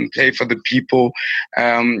more and play for the people,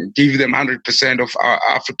 give them 100% of our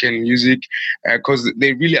African music because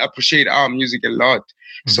they really appreciate our music a lot.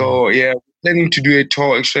 Mm-hmm. So yeah, we're planning to do a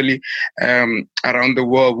tour actually around the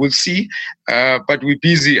world. We'll see, but we're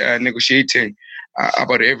busy negotiating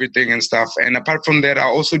about everything and stuff. And apart from that, I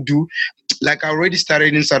also do, like I already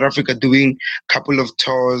started in South Africa doing a couple of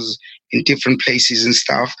tours in different places and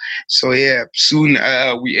stuff. So yeah, soon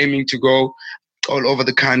we're aiming to go all over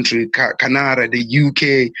the country, Canada, the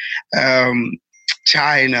UK,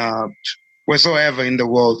 China, wheresoever in the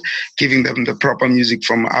world, giving them the proper music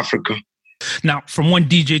from Africa. Now, from one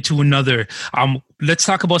DJ to another, let's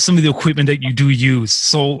talk about some of the equipment that you do use.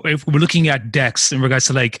 So if we're looking at decks in regards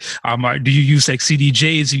to like, do you use like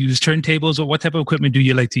CDJs, do you use turntables, or what type of equipment do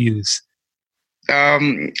you like to use?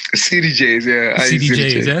 CDJs, yeah.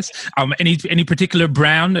 CDJs, yes. Any particular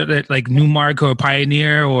brand, like Newmark or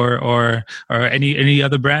Pioneer or any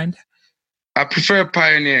other brand? I prefer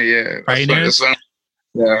Pioneer, yeah. Pioneer? That's one of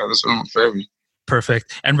my favorite.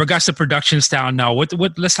 Perfect. And regards to production style now, what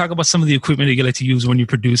let's talk about some of the equipment that you like to use when you're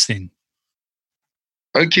producing.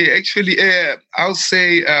 Okay, actually, I'll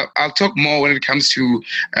say I'll talk more when it comes to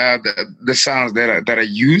the sounds that I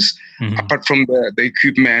use, apart from the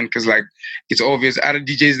equipment, because like it's obvious other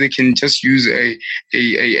DJs they can just use a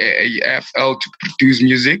FL to produce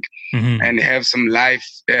music and have some live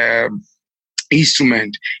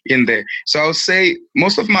instrument in there. So I'll say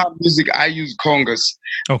most of my music I use congas.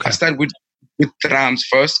 Okay. I start with drums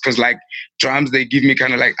first, because like drums they give me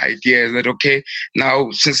kind of like ideas that okay,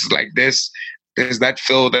 now since it's like this, there's that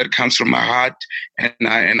feel that comes from my heart,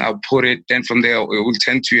 and I'll put it. Then from there, it will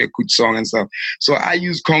tend to a good song and stuff. So I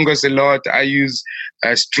use congas a lot. I use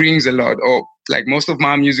strings a lot. Or like most of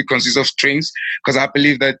my music consists of strings, because I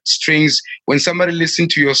believe that strings, when somebody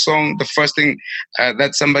listens to your song, the first thing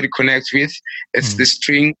that somebody connects with is the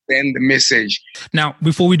string, then the message. Now,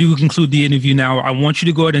 before we do conclude the interview, now I want you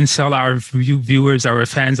to go ahead and tell our viewers, our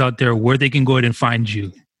fans out there, where they can go ahead and find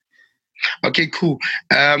you. Okay, cool.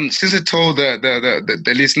 Since I told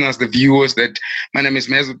the listeners, the viewers, that my name is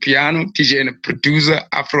Mezzo Piano, DJ and a producer,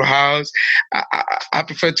 Afro House. I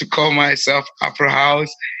prefer to call myself Afro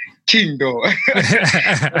House King, though. I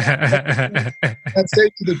say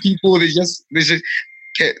to the people,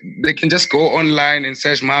 they can just go online and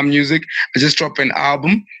search my music. I just dropped an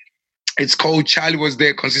album. It's called Charlie Was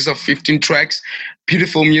There. Consists of 15 tracks.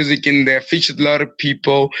 Beautiful music in there. Featured a lot of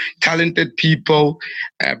people, talented people,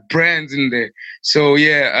 brands in there. So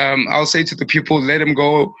yeah, I'll say to the people, let them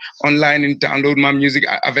go online and download my music.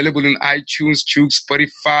 Available in iTunes, Juke,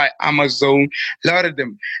 Spotify, Amazon, a lot of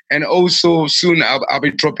them. And also soon I'll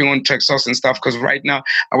be dropping on Traxsource and stuff, because right now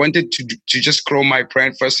I wanted to just grow my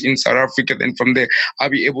brand first in South Africa. Then from there I'll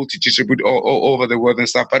be able to distribute all over the world and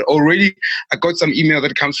stuff. But already I got some email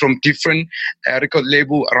that comes from different record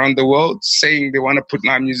label around the world saying they want to put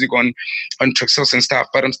my music on Traxsource and stuff.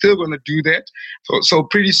 But I'm still going to do that. So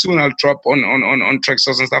pretty soon I'll drop on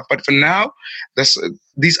Traxsource and stuff. But for now, this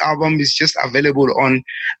album is just available on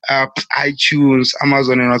iTunes,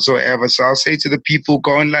 Amazon, and whatsoever. So I'll say to the people,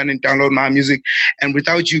 go online and download my music. And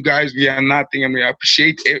without you guys, we are nothing. And we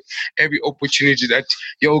appreciate every opportunity that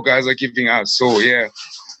you guys are giving us. So yeah.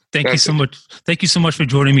 Thank you so much. Thank you so much for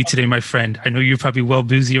joining me today, my friend. I know you're probably well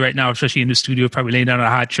busy right now, especially in the studio, probably laying down a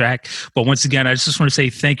hot track. But once again, I just want to say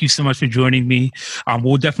thank you so much for joining me.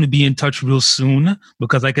 We'll definitely be in touch real soon,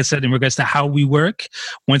 because like I said, in regards to how we work,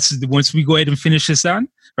 once we go ahead and finish this on,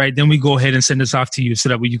 right, then we go ahead and send this off to you so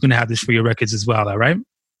that you can have this for your records as well, all right?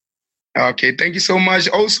 Okay, thank you so much.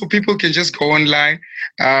 Also, people can just go online,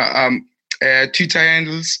 Twitter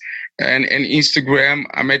handles, and Instagram.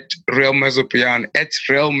 I'm at Real Mezzo Piano, Twitter,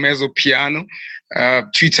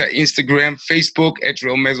 Instagram, Facebook at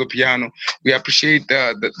Real Mezzo Piano. We appreciate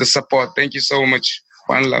the support. Thank you so much.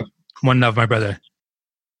 One love. One love, my brother.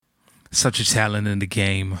 Such a talent in the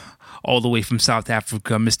game. All the way from South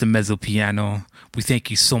Africa, Mr. Mezzo Piano. We thank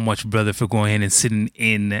you so much, brother, for going in and sitting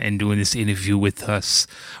in and doing this interview with us.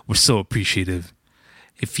 We're so appreciative.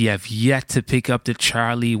 If you have yet to pick up the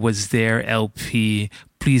Charlie Was There LP,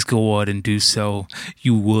 please go out and do so.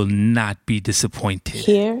 You will not be disappointed.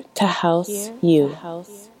 Here to house you.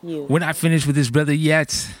 We're not finished with this brother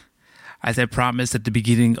yet. As I promised at the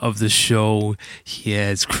beginning of the show, he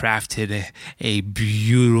has crafted a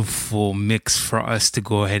beautiful mix for us to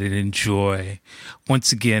go ahead and enjoy.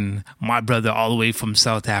 Once again, my brother all the way from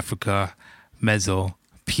South Africa, Mezzo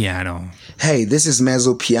Piano. Hey, this is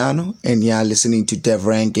Mezzo Piano, and you're listening to Dev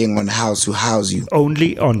Ranking on House to House You.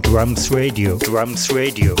 Only on Drums Radio. Drums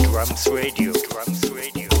Radio. Drums Radio. Drums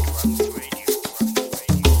Radio.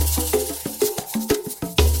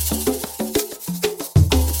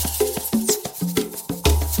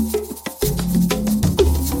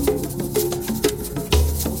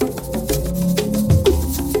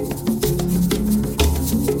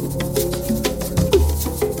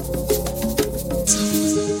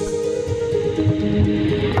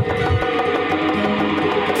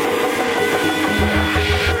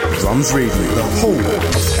 Drums Radio, the home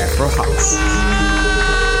of Afro House.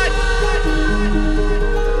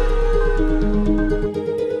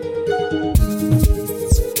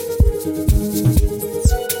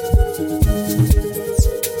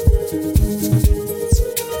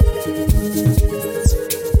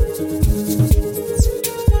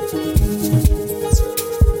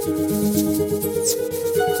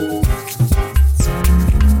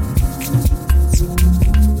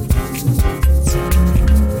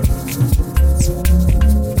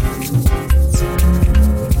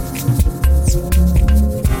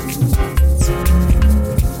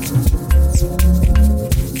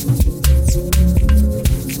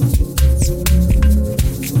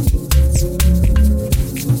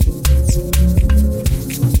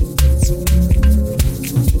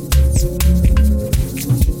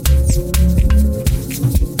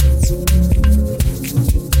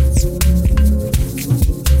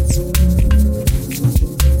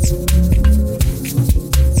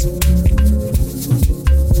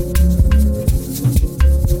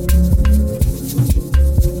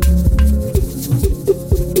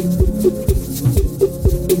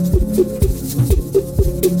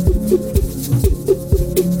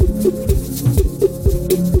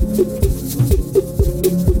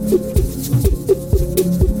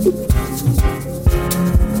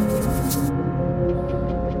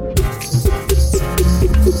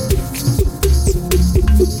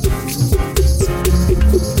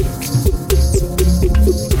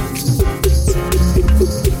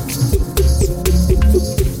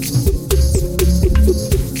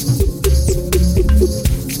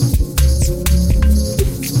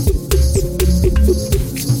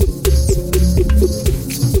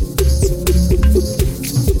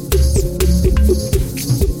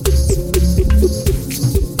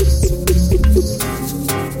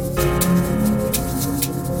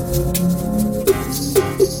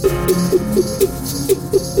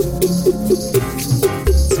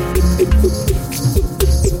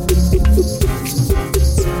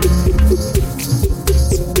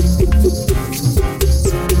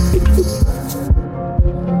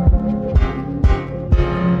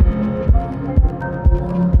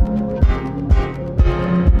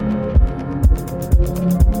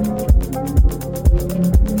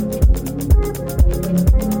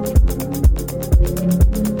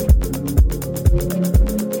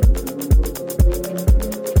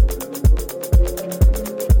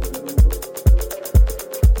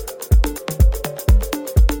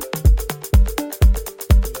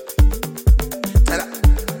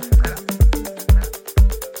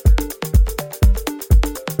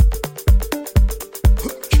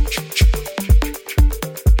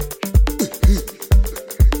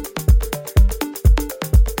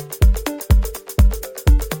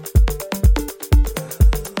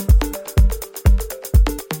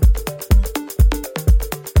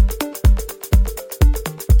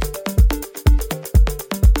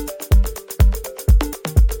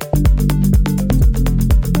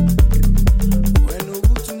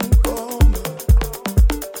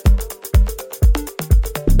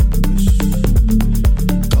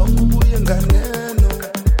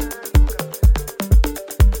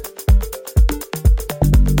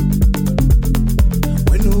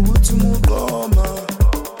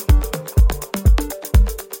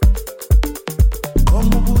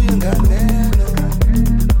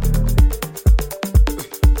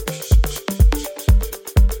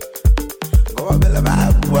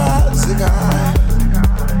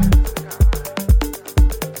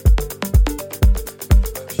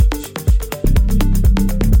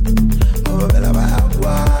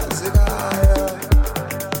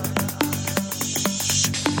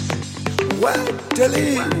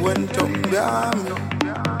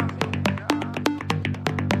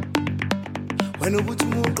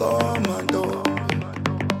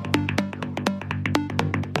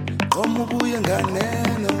 Come ubuye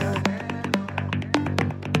nganeno.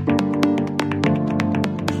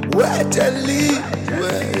 Weteli,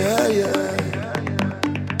 yeah.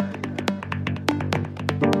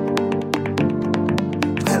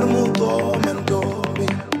 El mundo mendobi.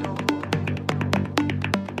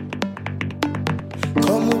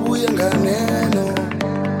 Come ubuye nganeno.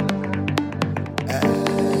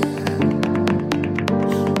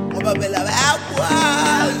 Ngoba phela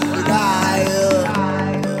bayakwazi ngayo.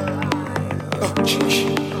 Oh, shish.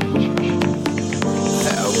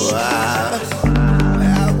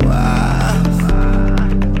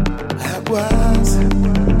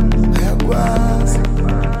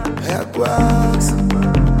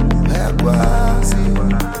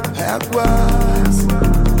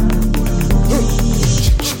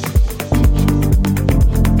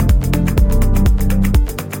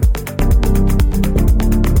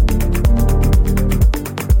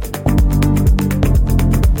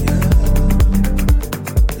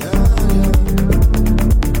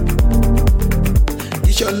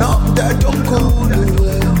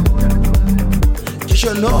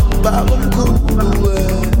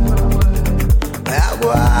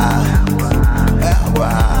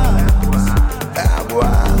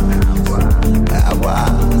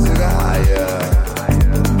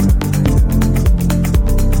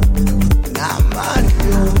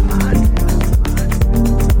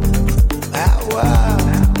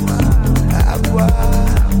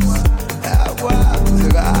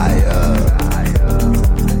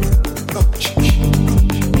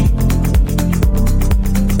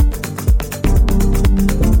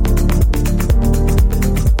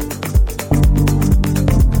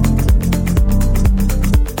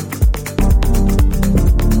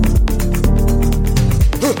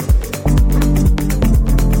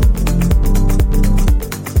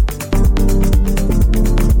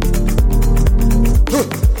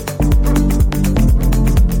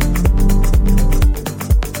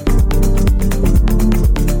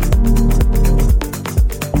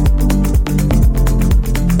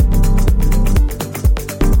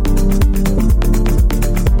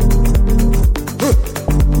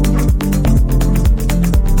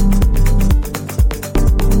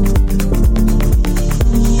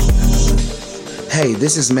 Hey,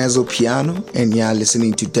 this is Mezzo Piano, and you're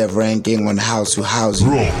listening to Dev Ranking on House to House.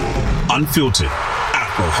 Raw, unfiltered,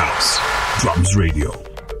 Afro House, Drums Radio.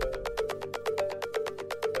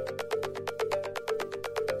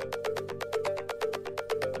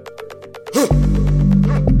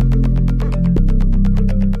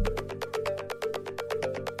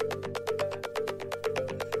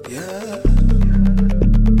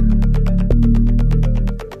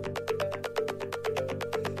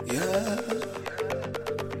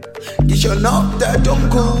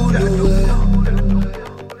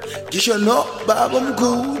 Kishono baba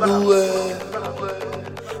mkulu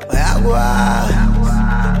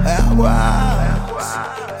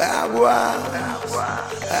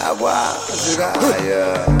agua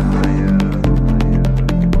zigaya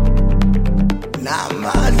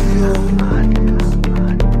namalio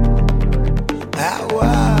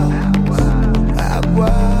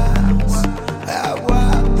agua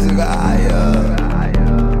zigaya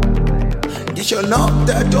Kishono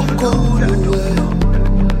tato mkulu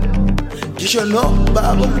Kishono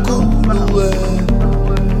baba mkulu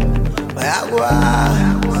agua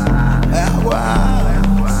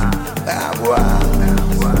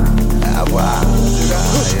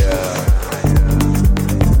zigaya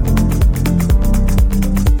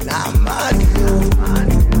namalio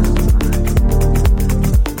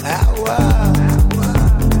agua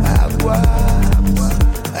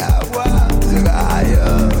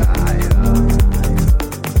zigaya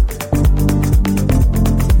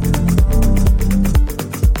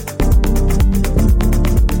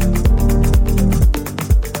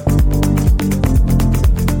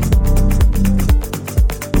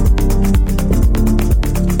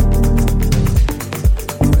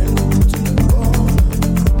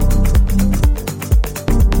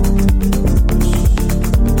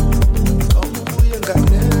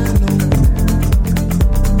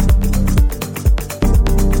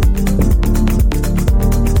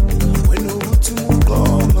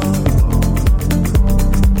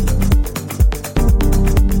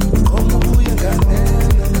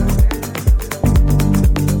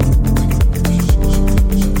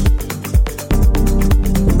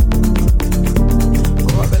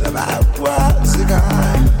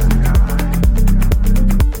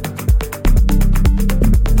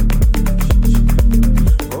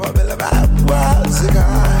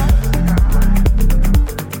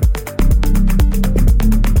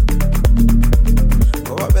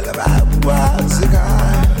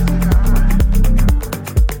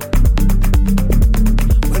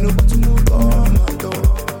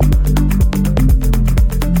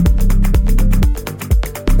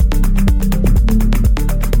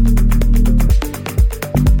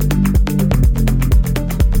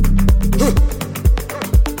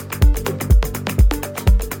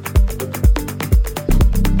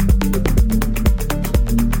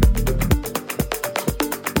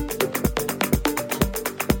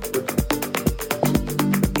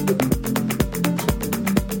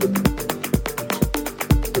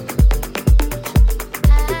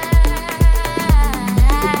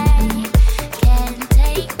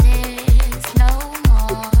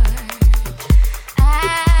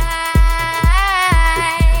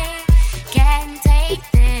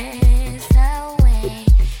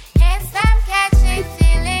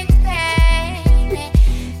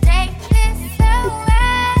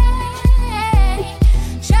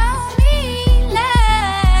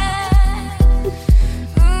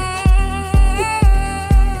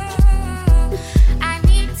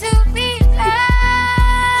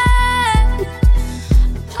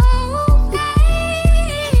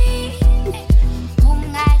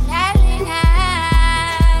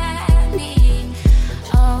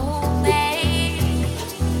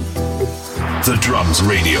Drums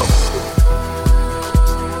Radio.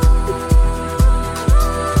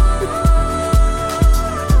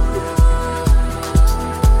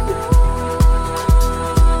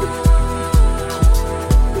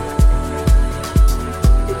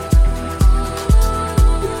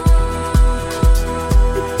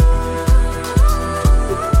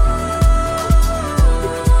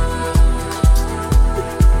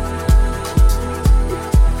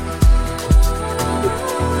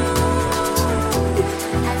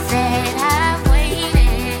 I said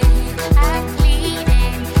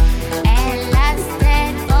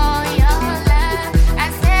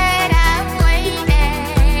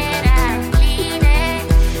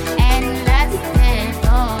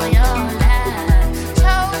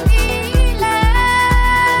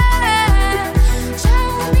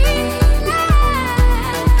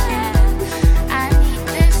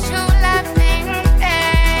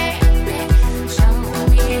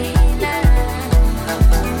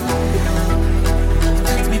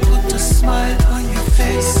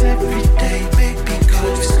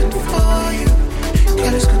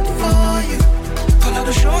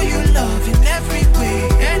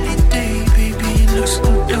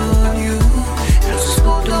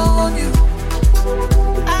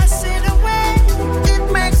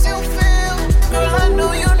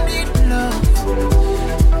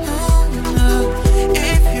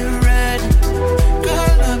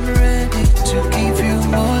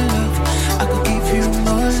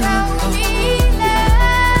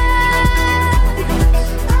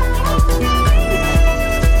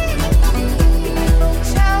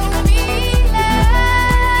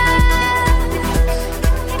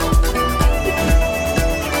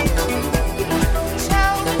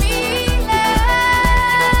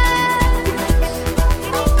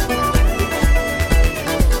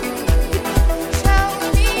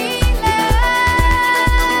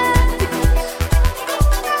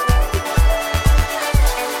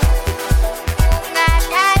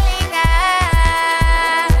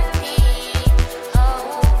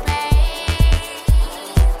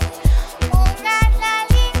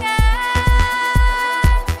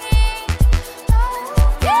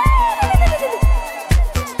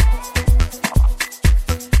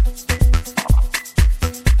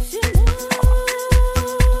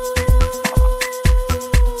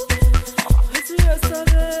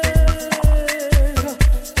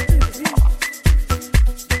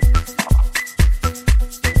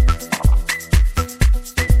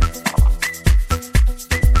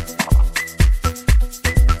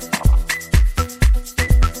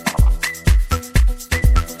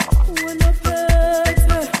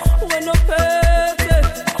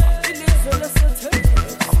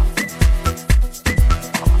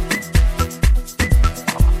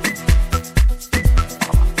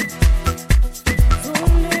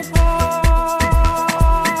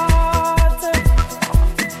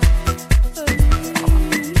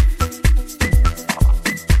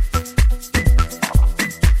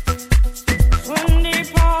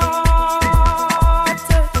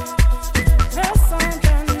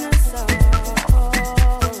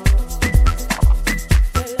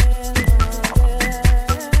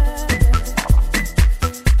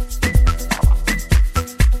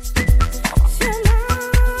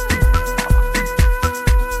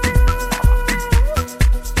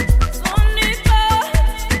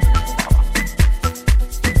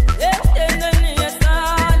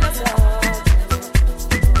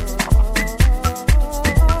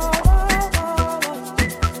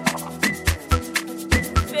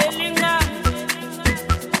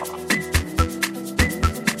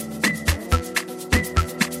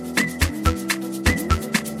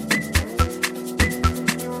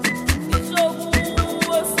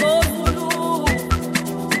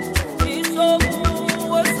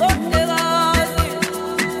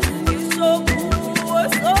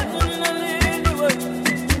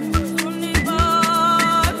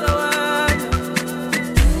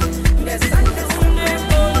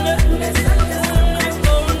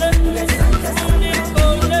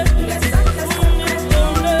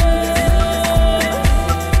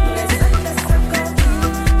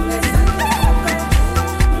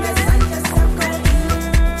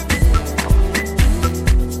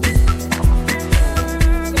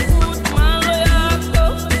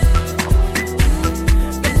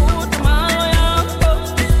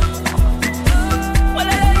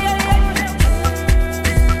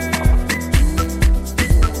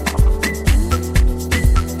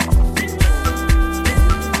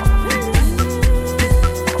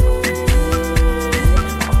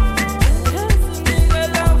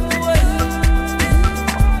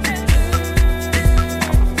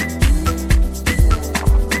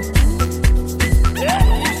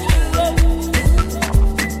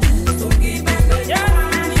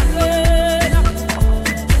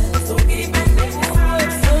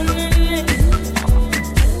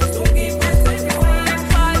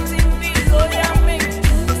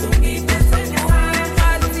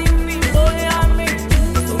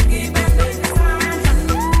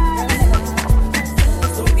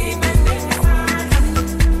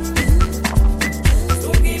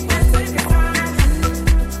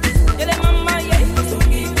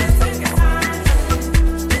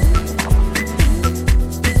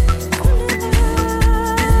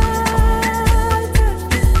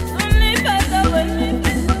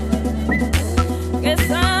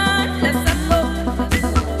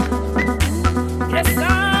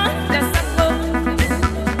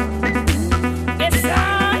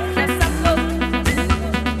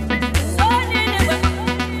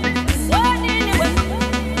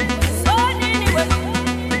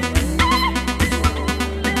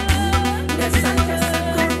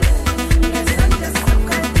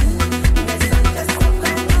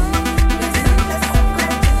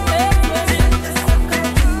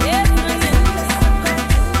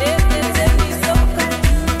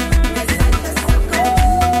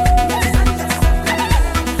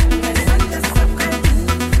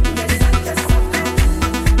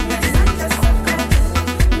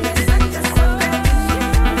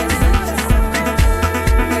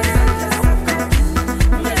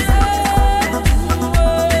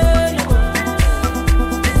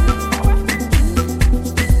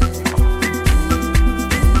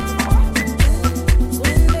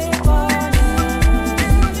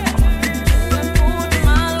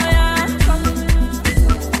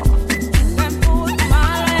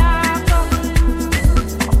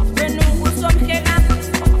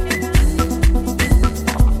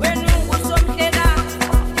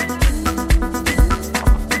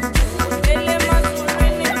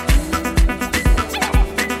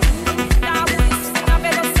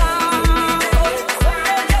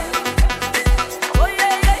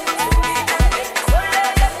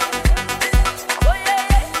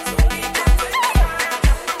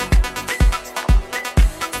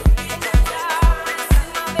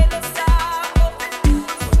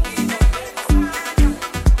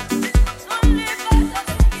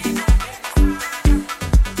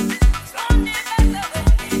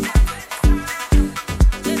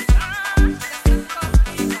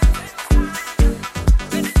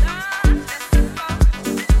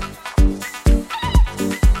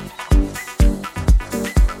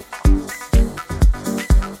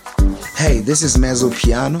this is Mezzo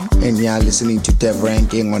Piano, and you're listening to Dev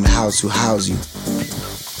Ranking on How to House You.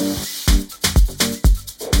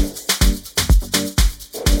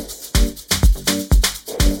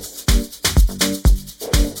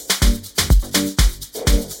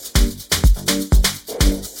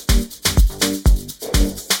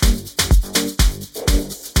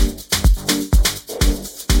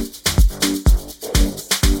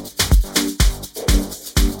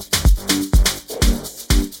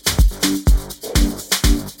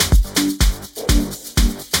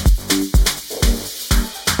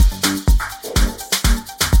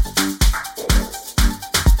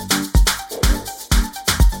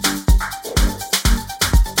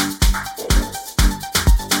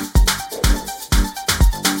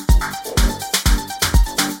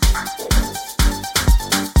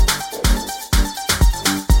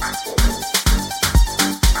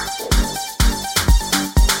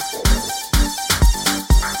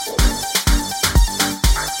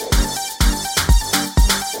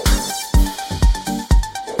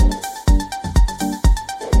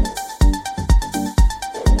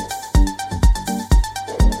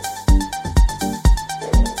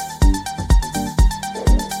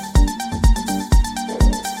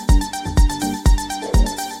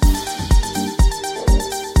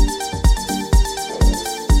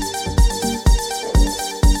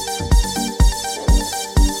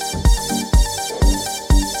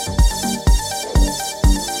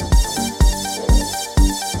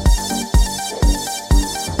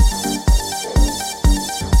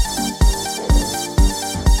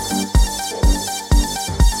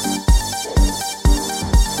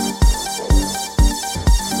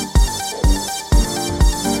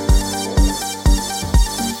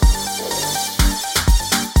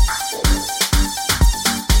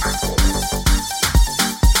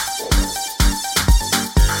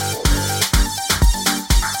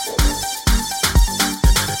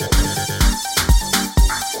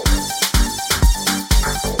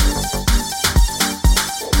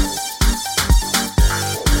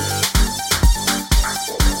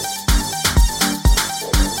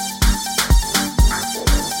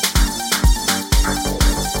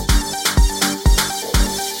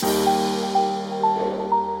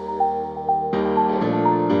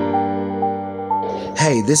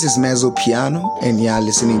 Hey, this is Mezzo Piano, and you're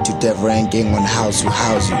listening to Dev Ranking on How to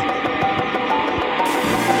House You.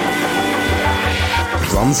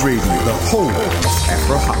 Drums Radio, the home of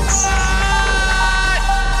Afro House.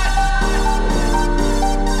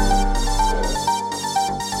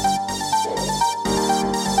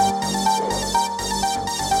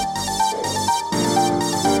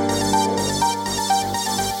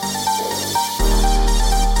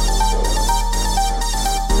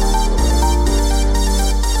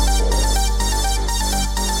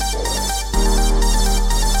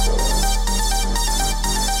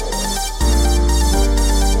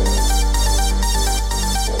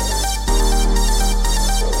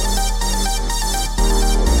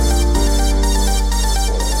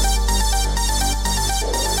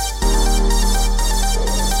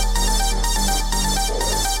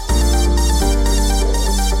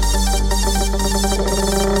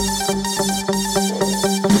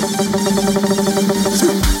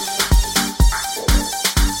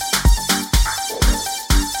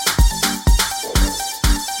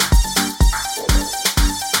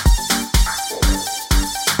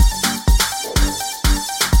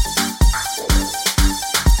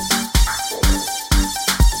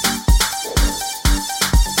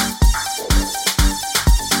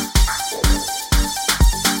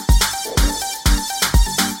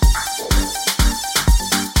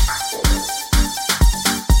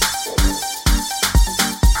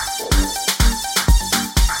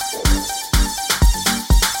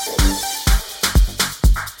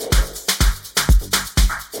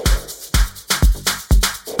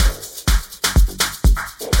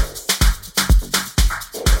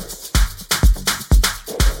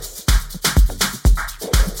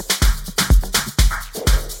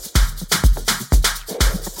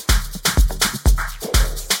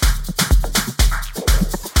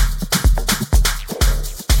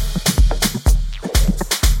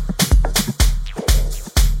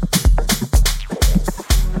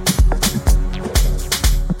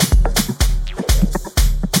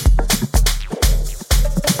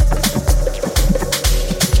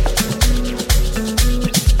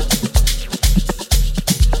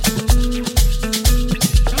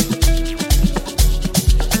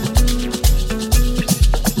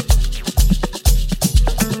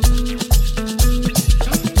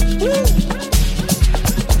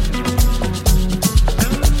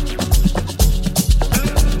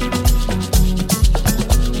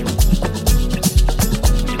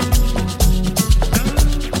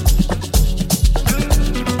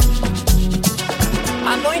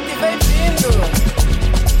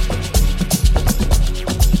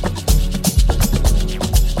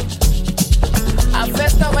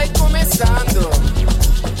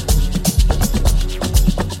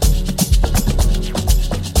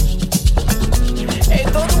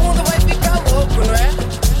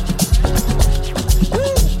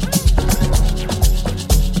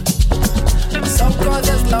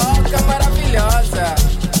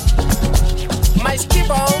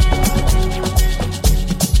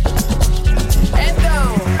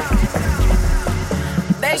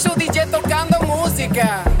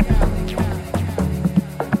 música.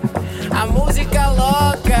 A música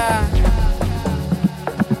louca.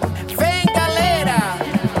 Vem, galera.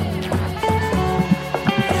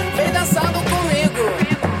 Vem dançando comigo.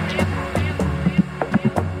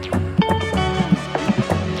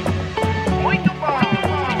 Muito bom.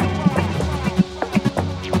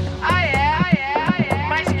 Ah, é.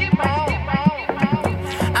 Mas que bom.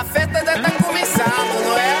 A festa já tá começando,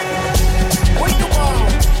 não é? Muito bom.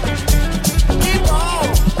 Que bom.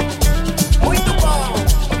 Muito bom.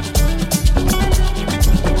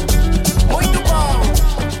 Muito bom.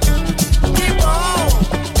 Que bom.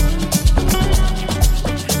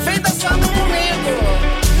 Vem dançando comigo.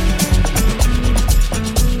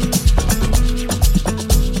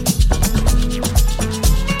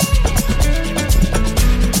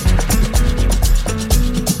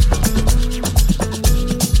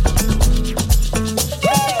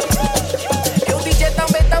 E o DJ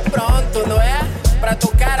também tá pronto, não é? Pra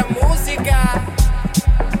tocar a música.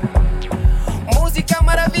 Música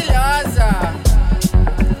maravilhosa.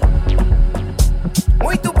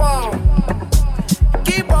 Muito bom.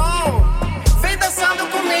 Que bom. Vem dançando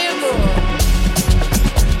comigo.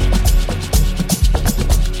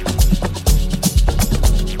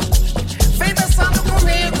 Vem dançando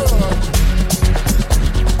comigo.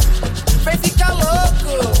 Vem ficar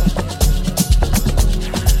louco.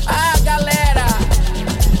 Ah, galera,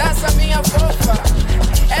 dança minha fofa,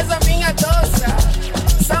 essa minha doça,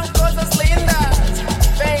 são coisas lindas.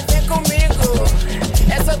 Vem comigo,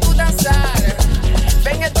 é só tu dançar.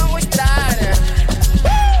 Vem então mostrar.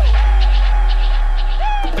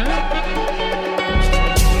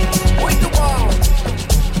 Muito bom,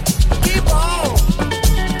 que bom,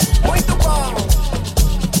 muito bom,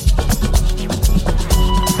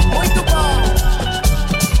 muito bom,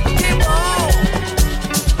 que bom.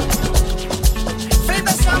 Vem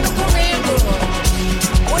dançando comigo.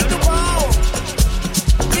 Muito bom.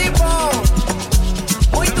 Que bom.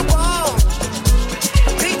 Muito bom.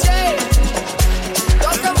 DJ,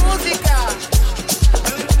 toca música.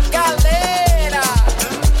 Galera.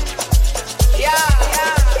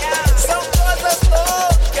 São coisas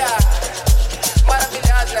loucas.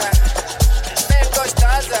 Maravilhosa. Bem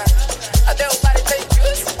gostosa. Até o party tem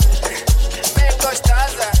juice. Bem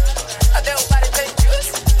gostosa. Até o party tem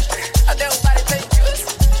juice. Até o party tem juice.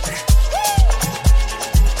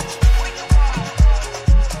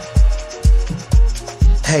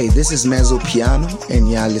 Hey, this is Mezzo Piano, and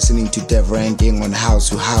you're listening to Dev Ranking on House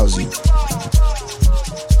to House You.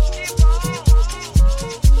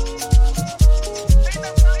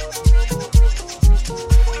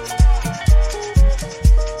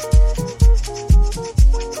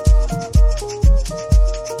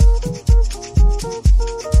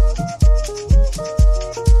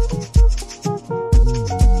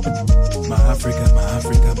 My Africa, my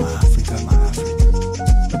Africa, my Africa, my Africa.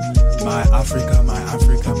 My Africa, my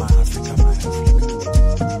Africa, my Africa, my Africa.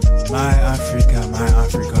 My Africa, my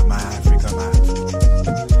Africa, my Africa, my Africa.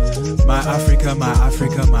 My Africa, my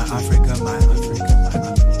Africa, my Africa, my Africa, my Africa.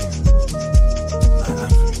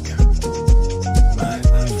 My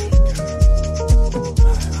Africa.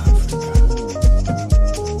 My Africa.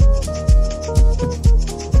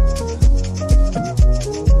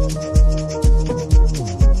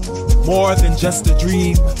 More than just a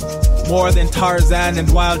dream, more than Tarzan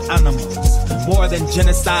and wild animals, more than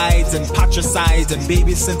genocides and patricides and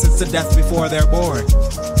babies sentenced to death before they're born.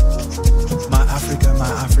 My Africa, my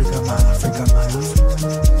Africa, my Africa, my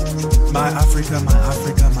Africa. My Africa, my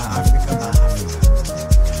Africa, my Africa, my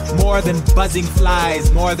Africa. More than buzzing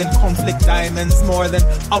flies, more than conflict diamonds, more than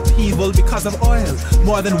upheaval because of oil,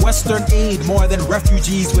 more than Western aid, more than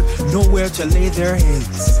refugees with nowhere to lay their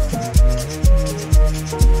heads.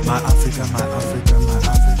 My Africa, my Africa, my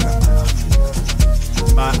Africa, my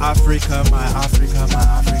Africa. My Africa, my Africa, my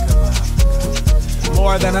Africa, my Africa.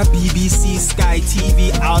 More than a BBC, Sky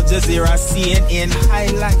TV, Al Jazeera, CNN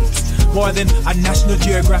highlights. More than a National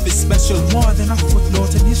Geographic special, more than a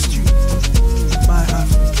footnote in history. My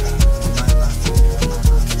Africa, my Africa, my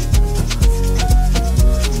Africa.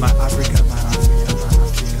 My Africa, my Africa, my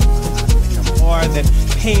Africa, my Africa. More than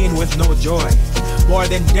pain with no joy. More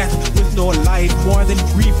than death with no life, more than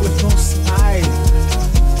grief with no smile.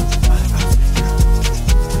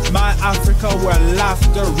 My Africa, where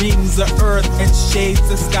laughter rings the earth and shades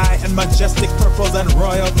the sky, and majestic purples and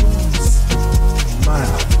royal blues. My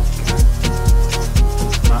Africa,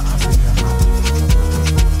 my Africa,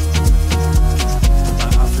 my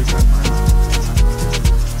Africa,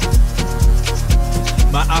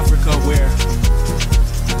 my Africa, where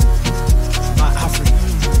my Africa.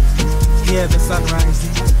 Hear the sun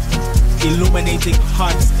rising, illuminating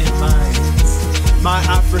hearts and minds.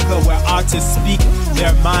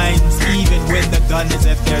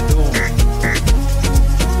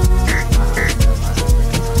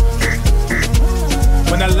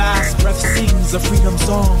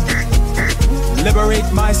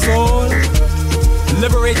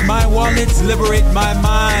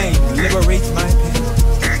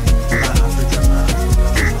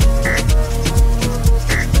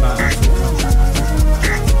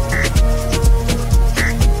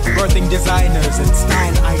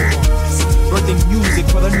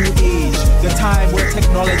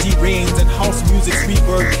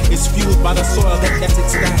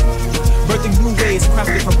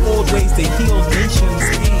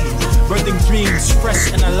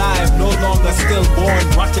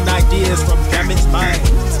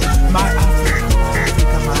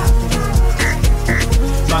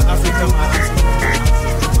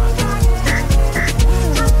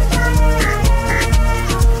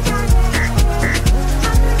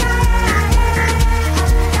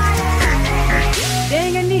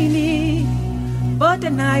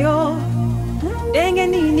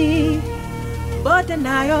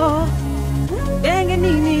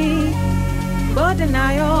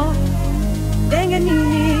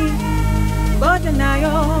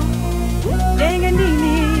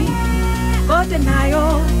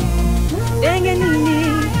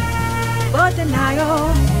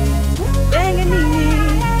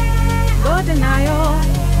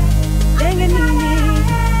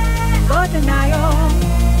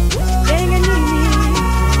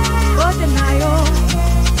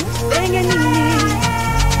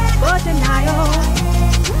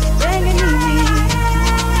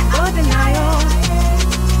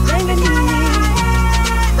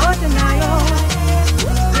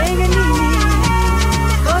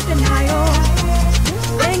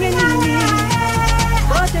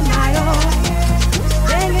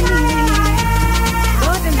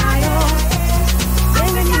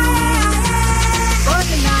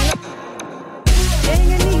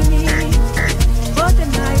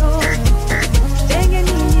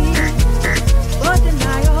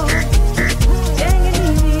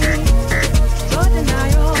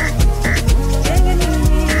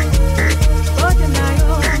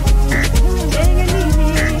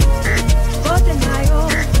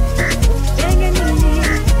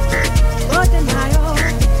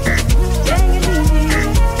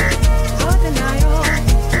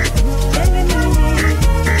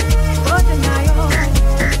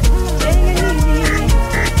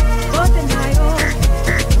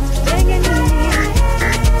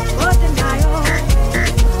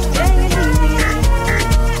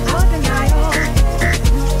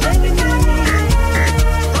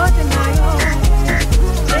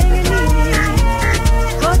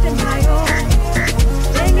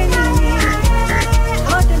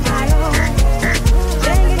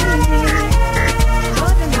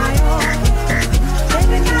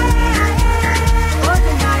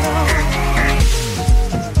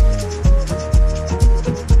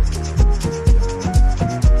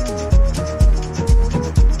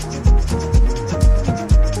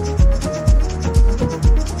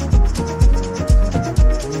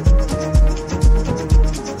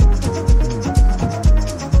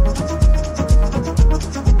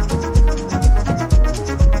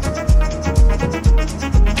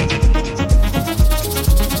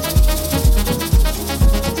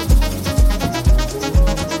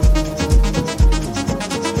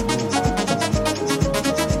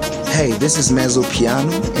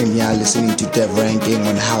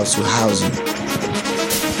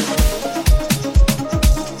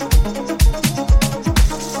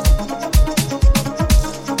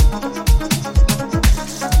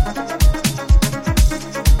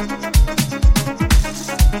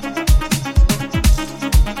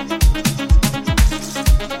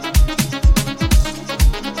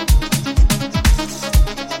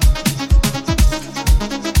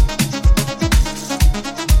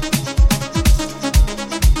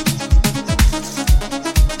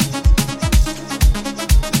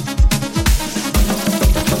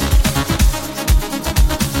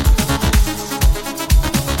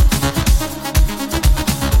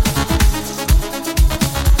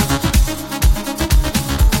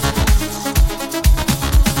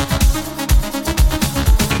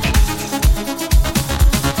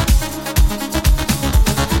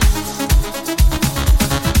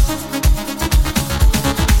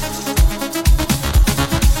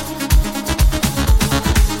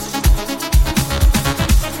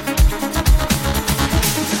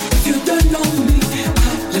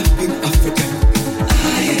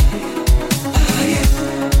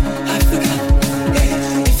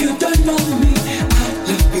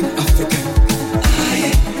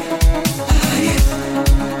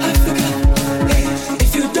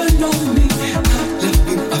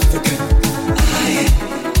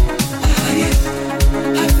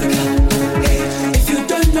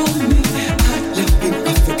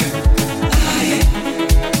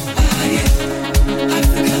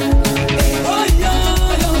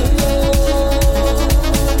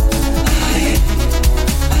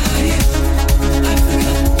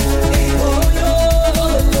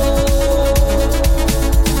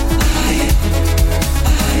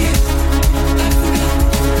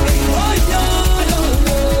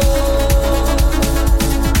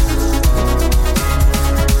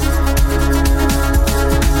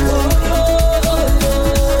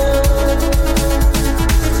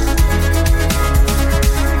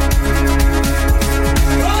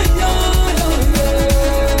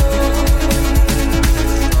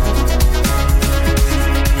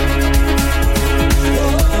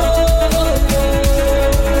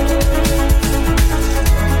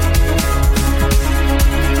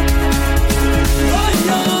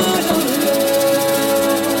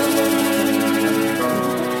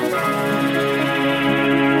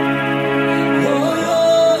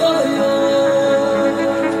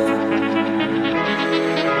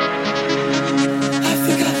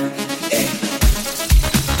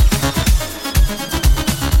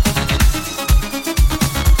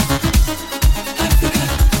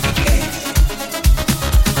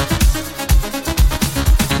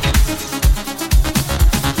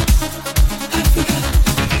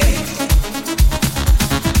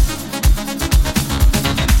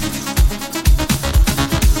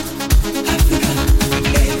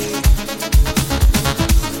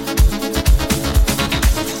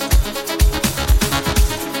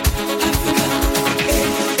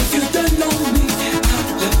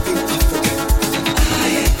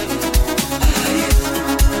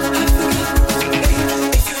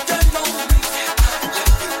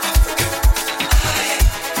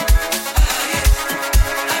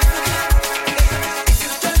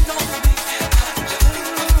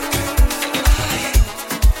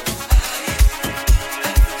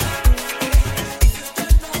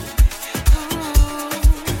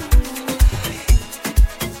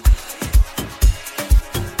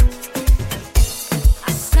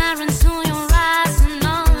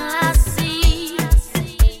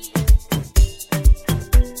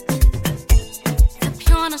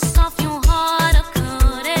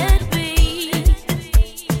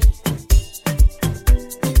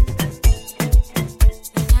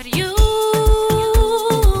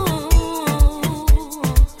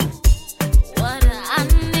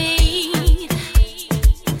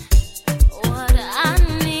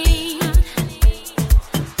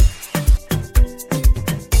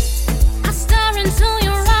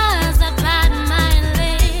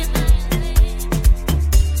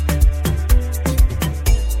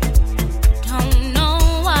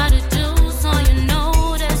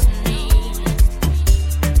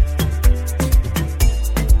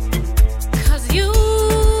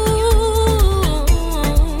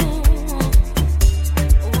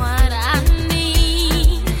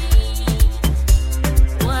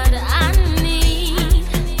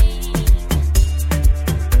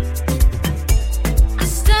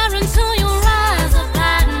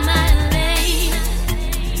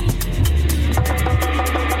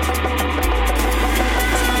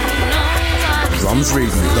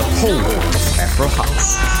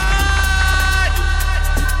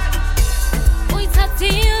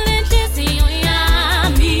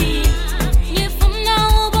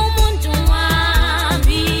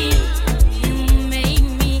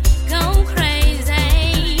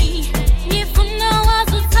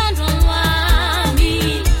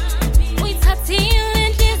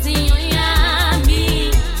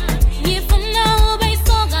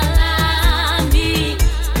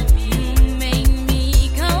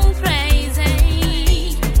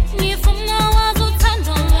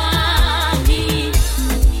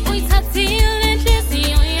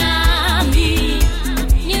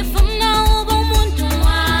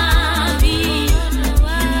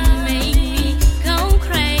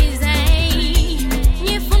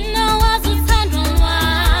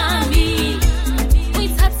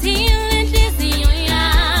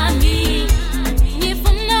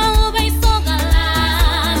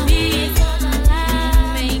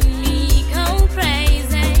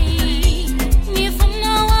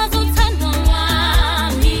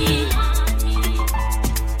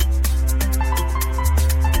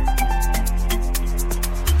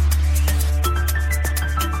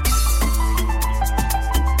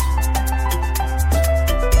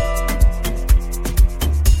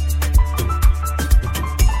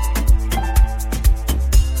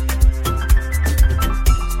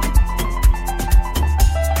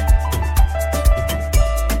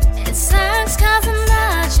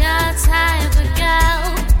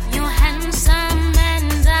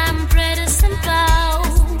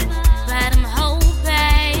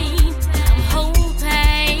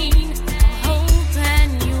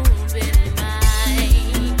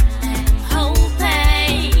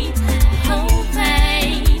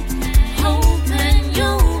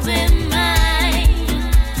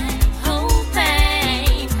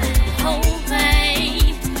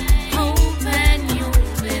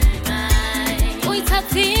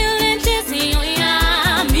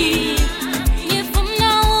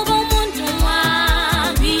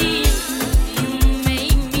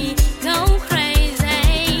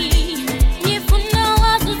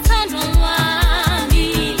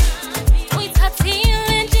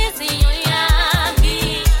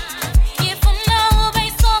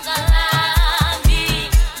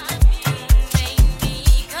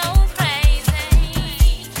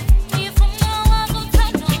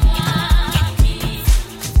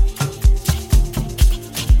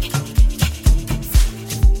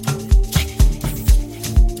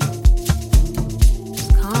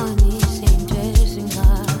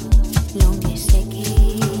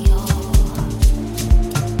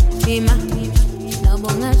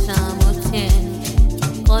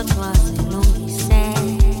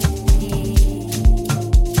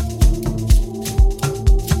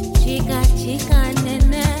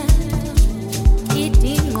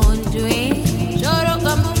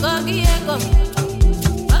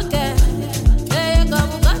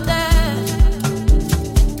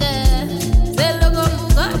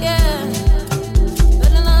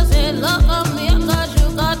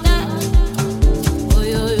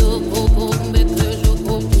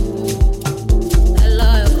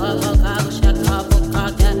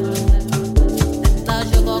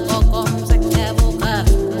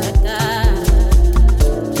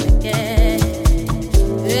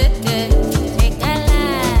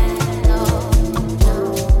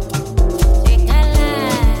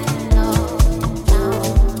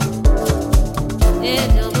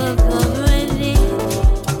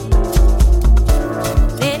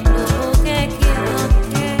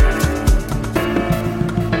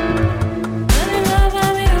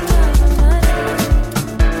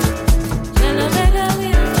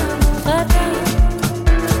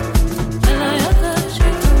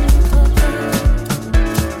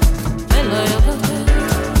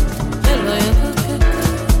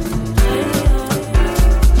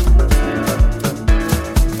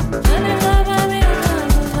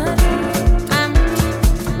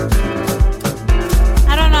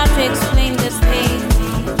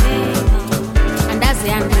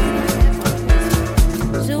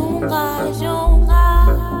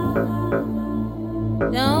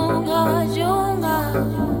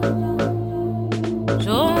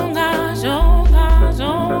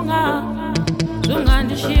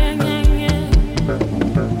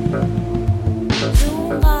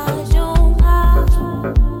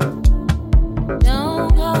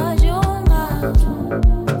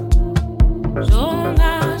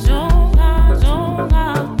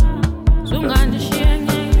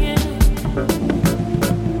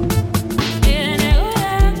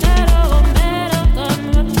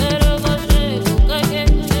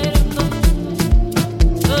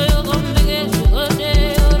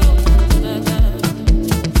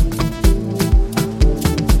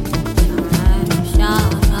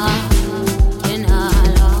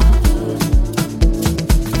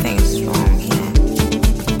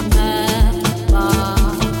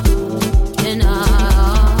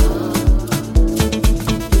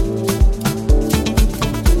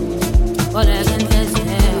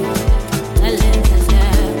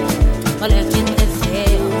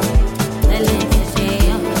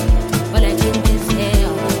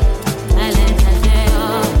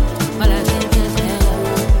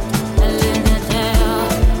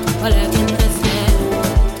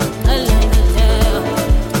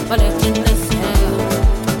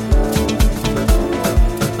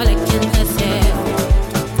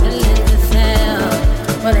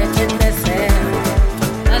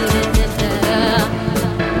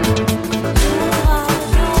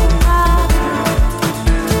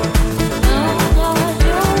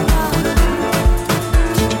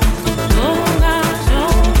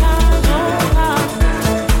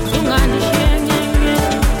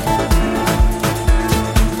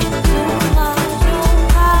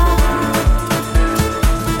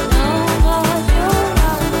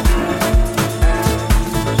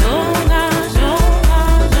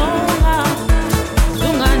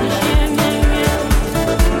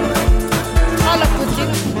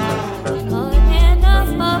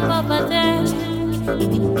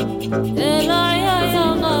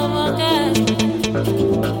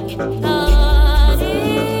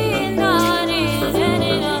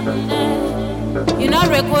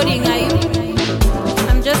 recording, are you?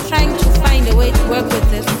 I'm just trying to find a way to work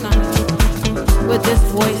with this song, with this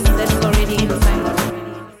voice that's already inside.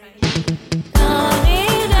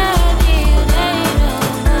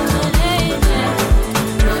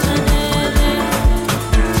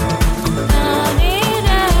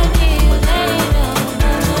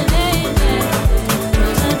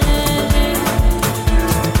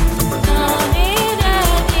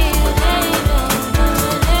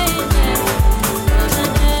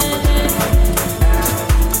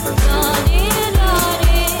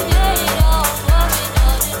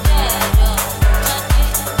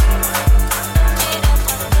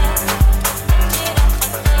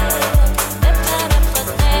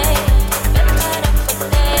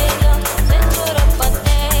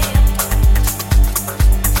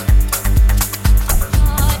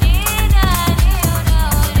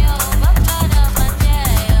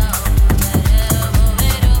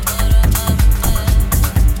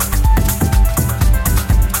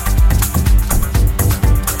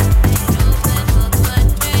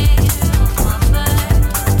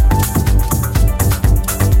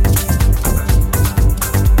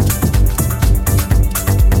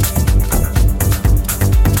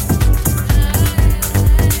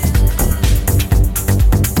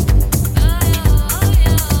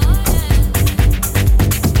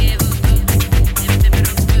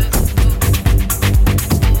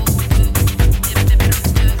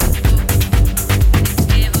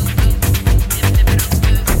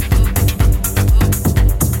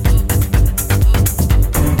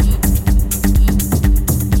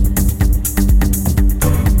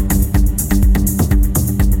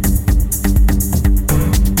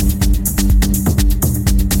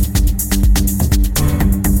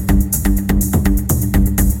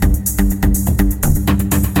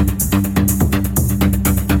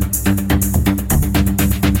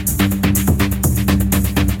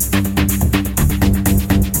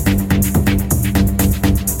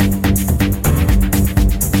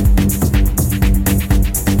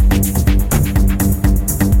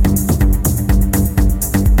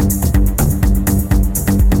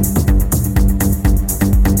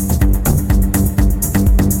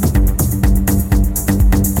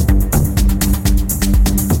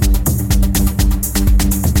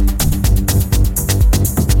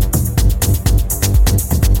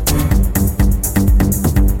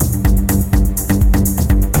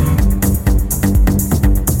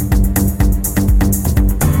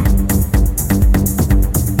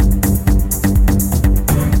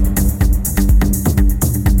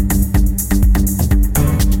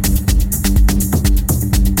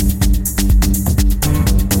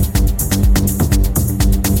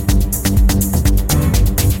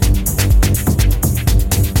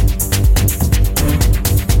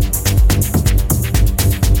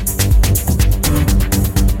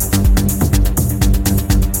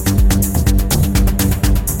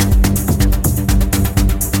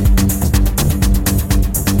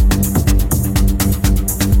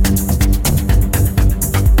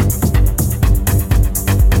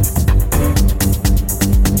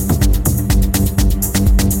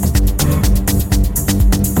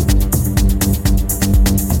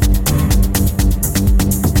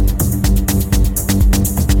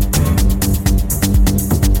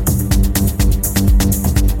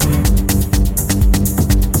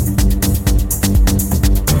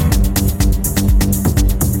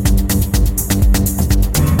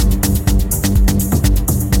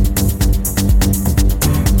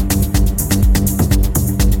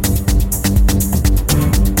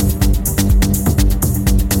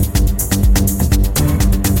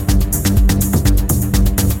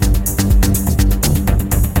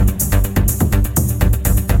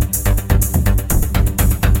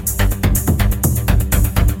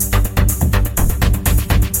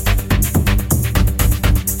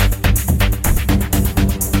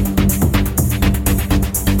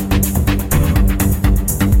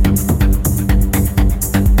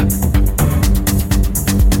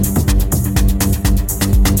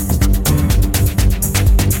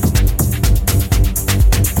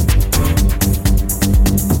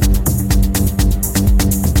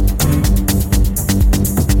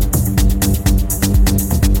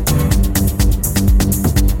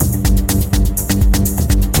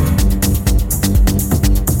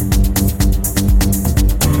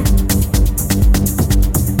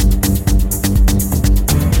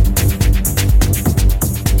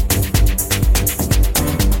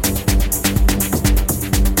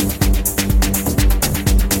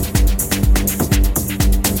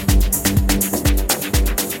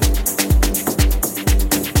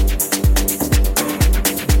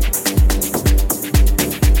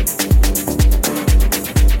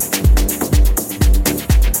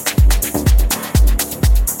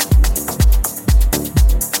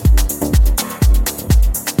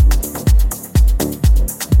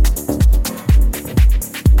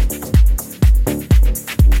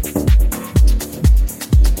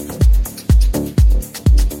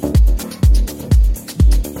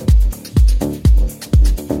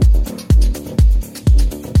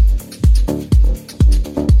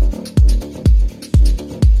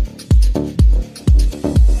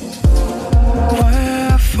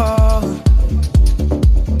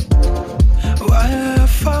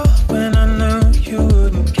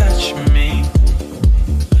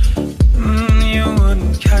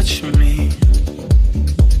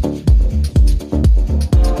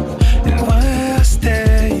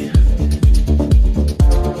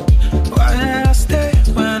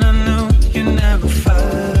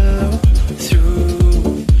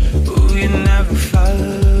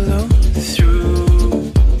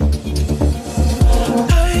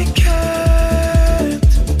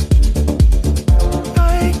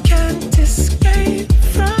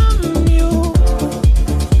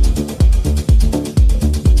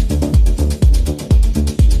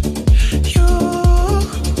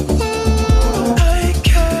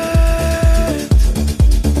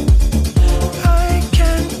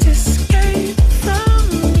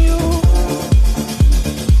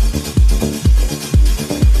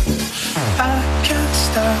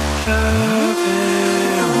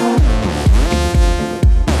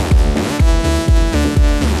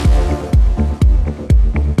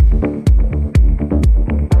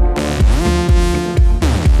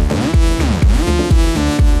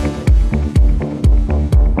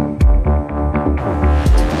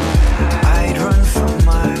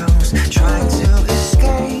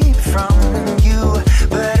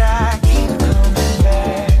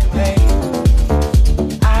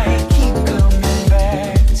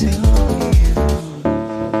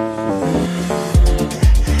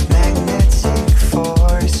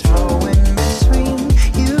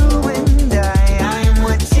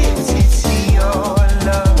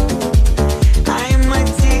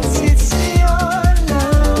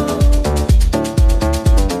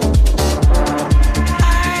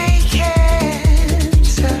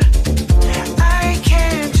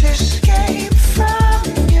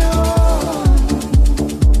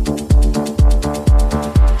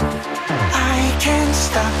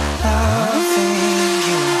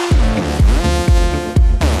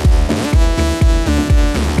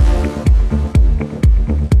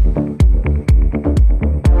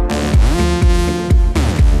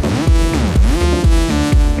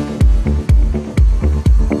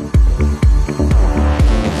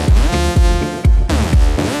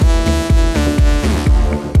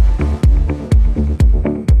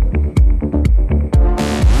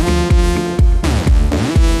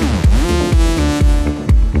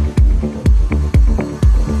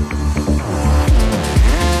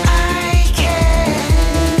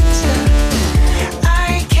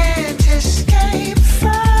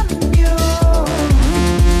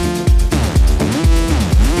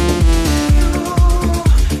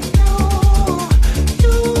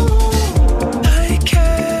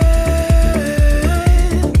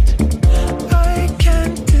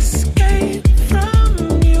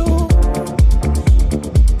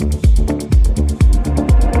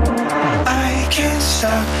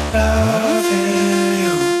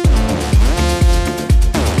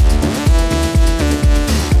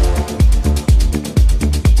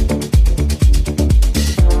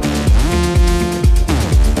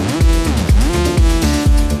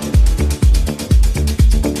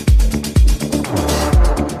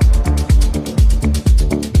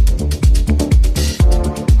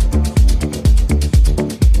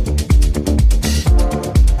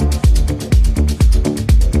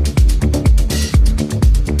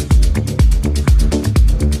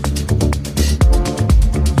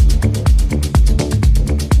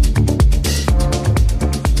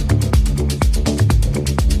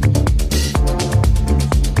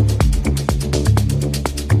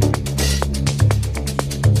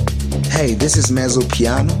 this is Mezzo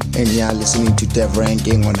Piano, and you're listening to Dev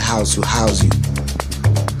Ranking on House to House You.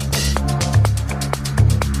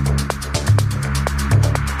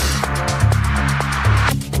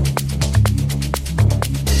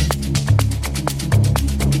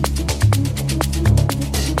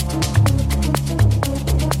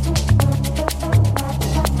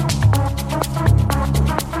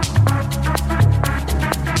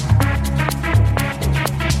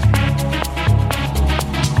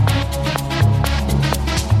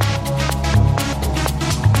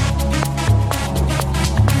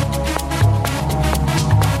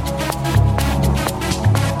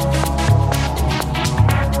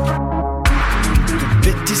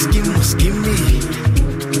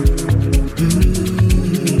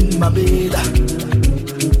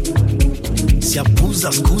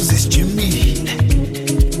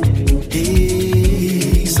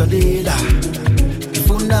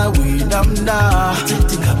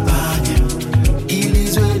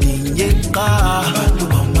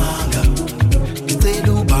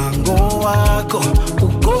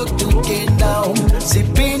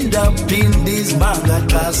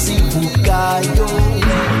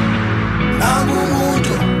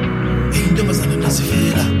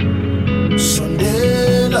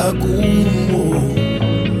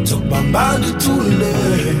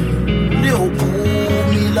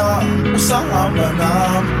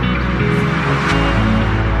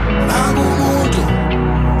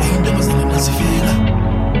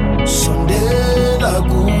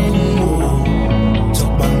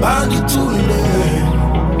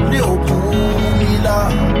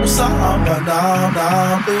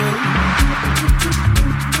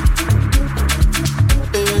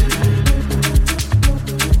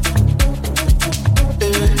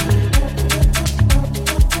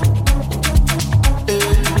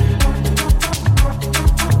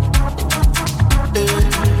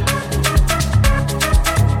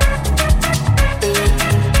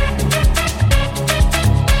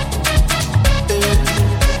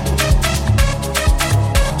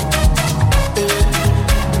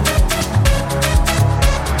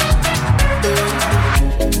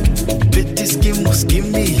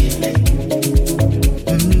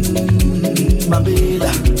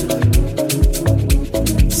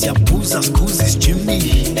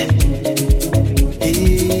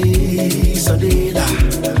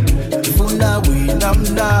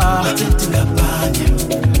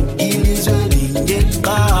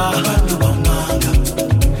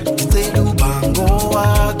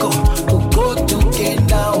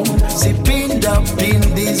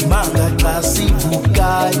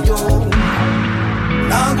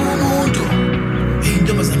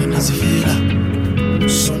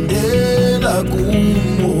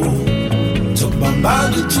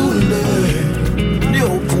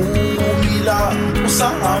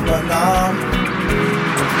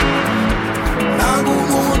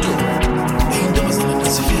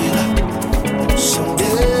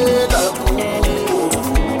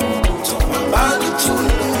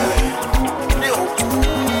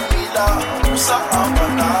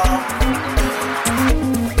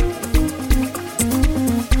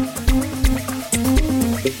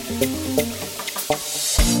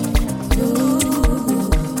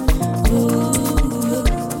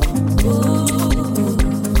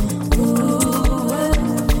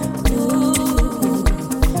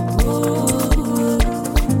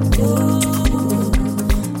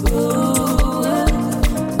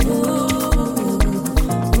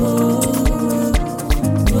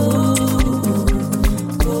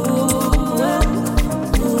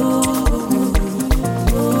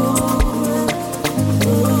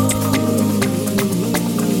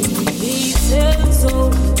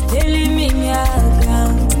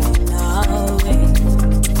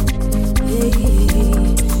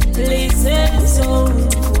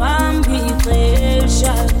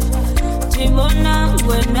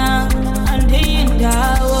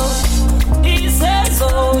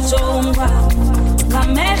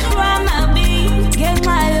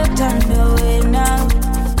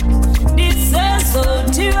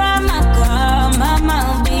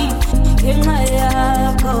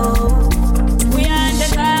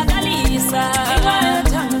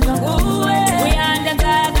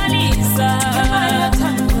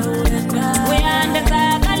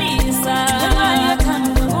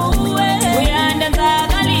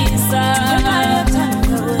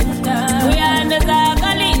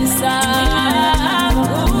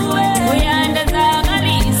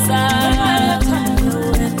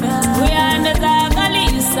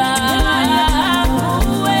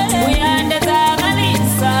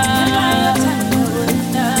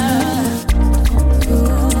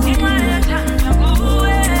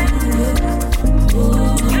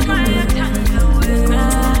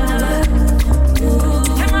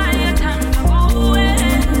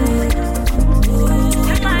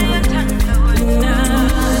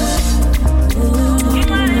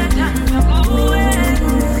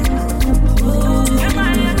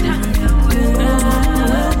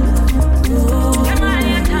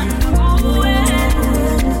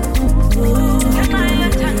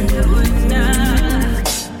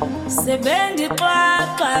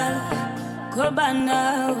 Koba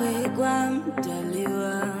nawe kwamdali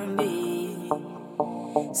wami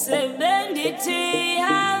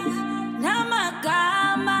Sebenditia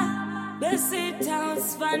namagama Besita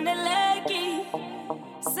usfaneleki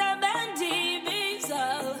Sebendibiza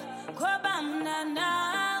Koba mna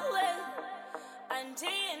nawe Anti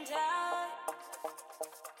and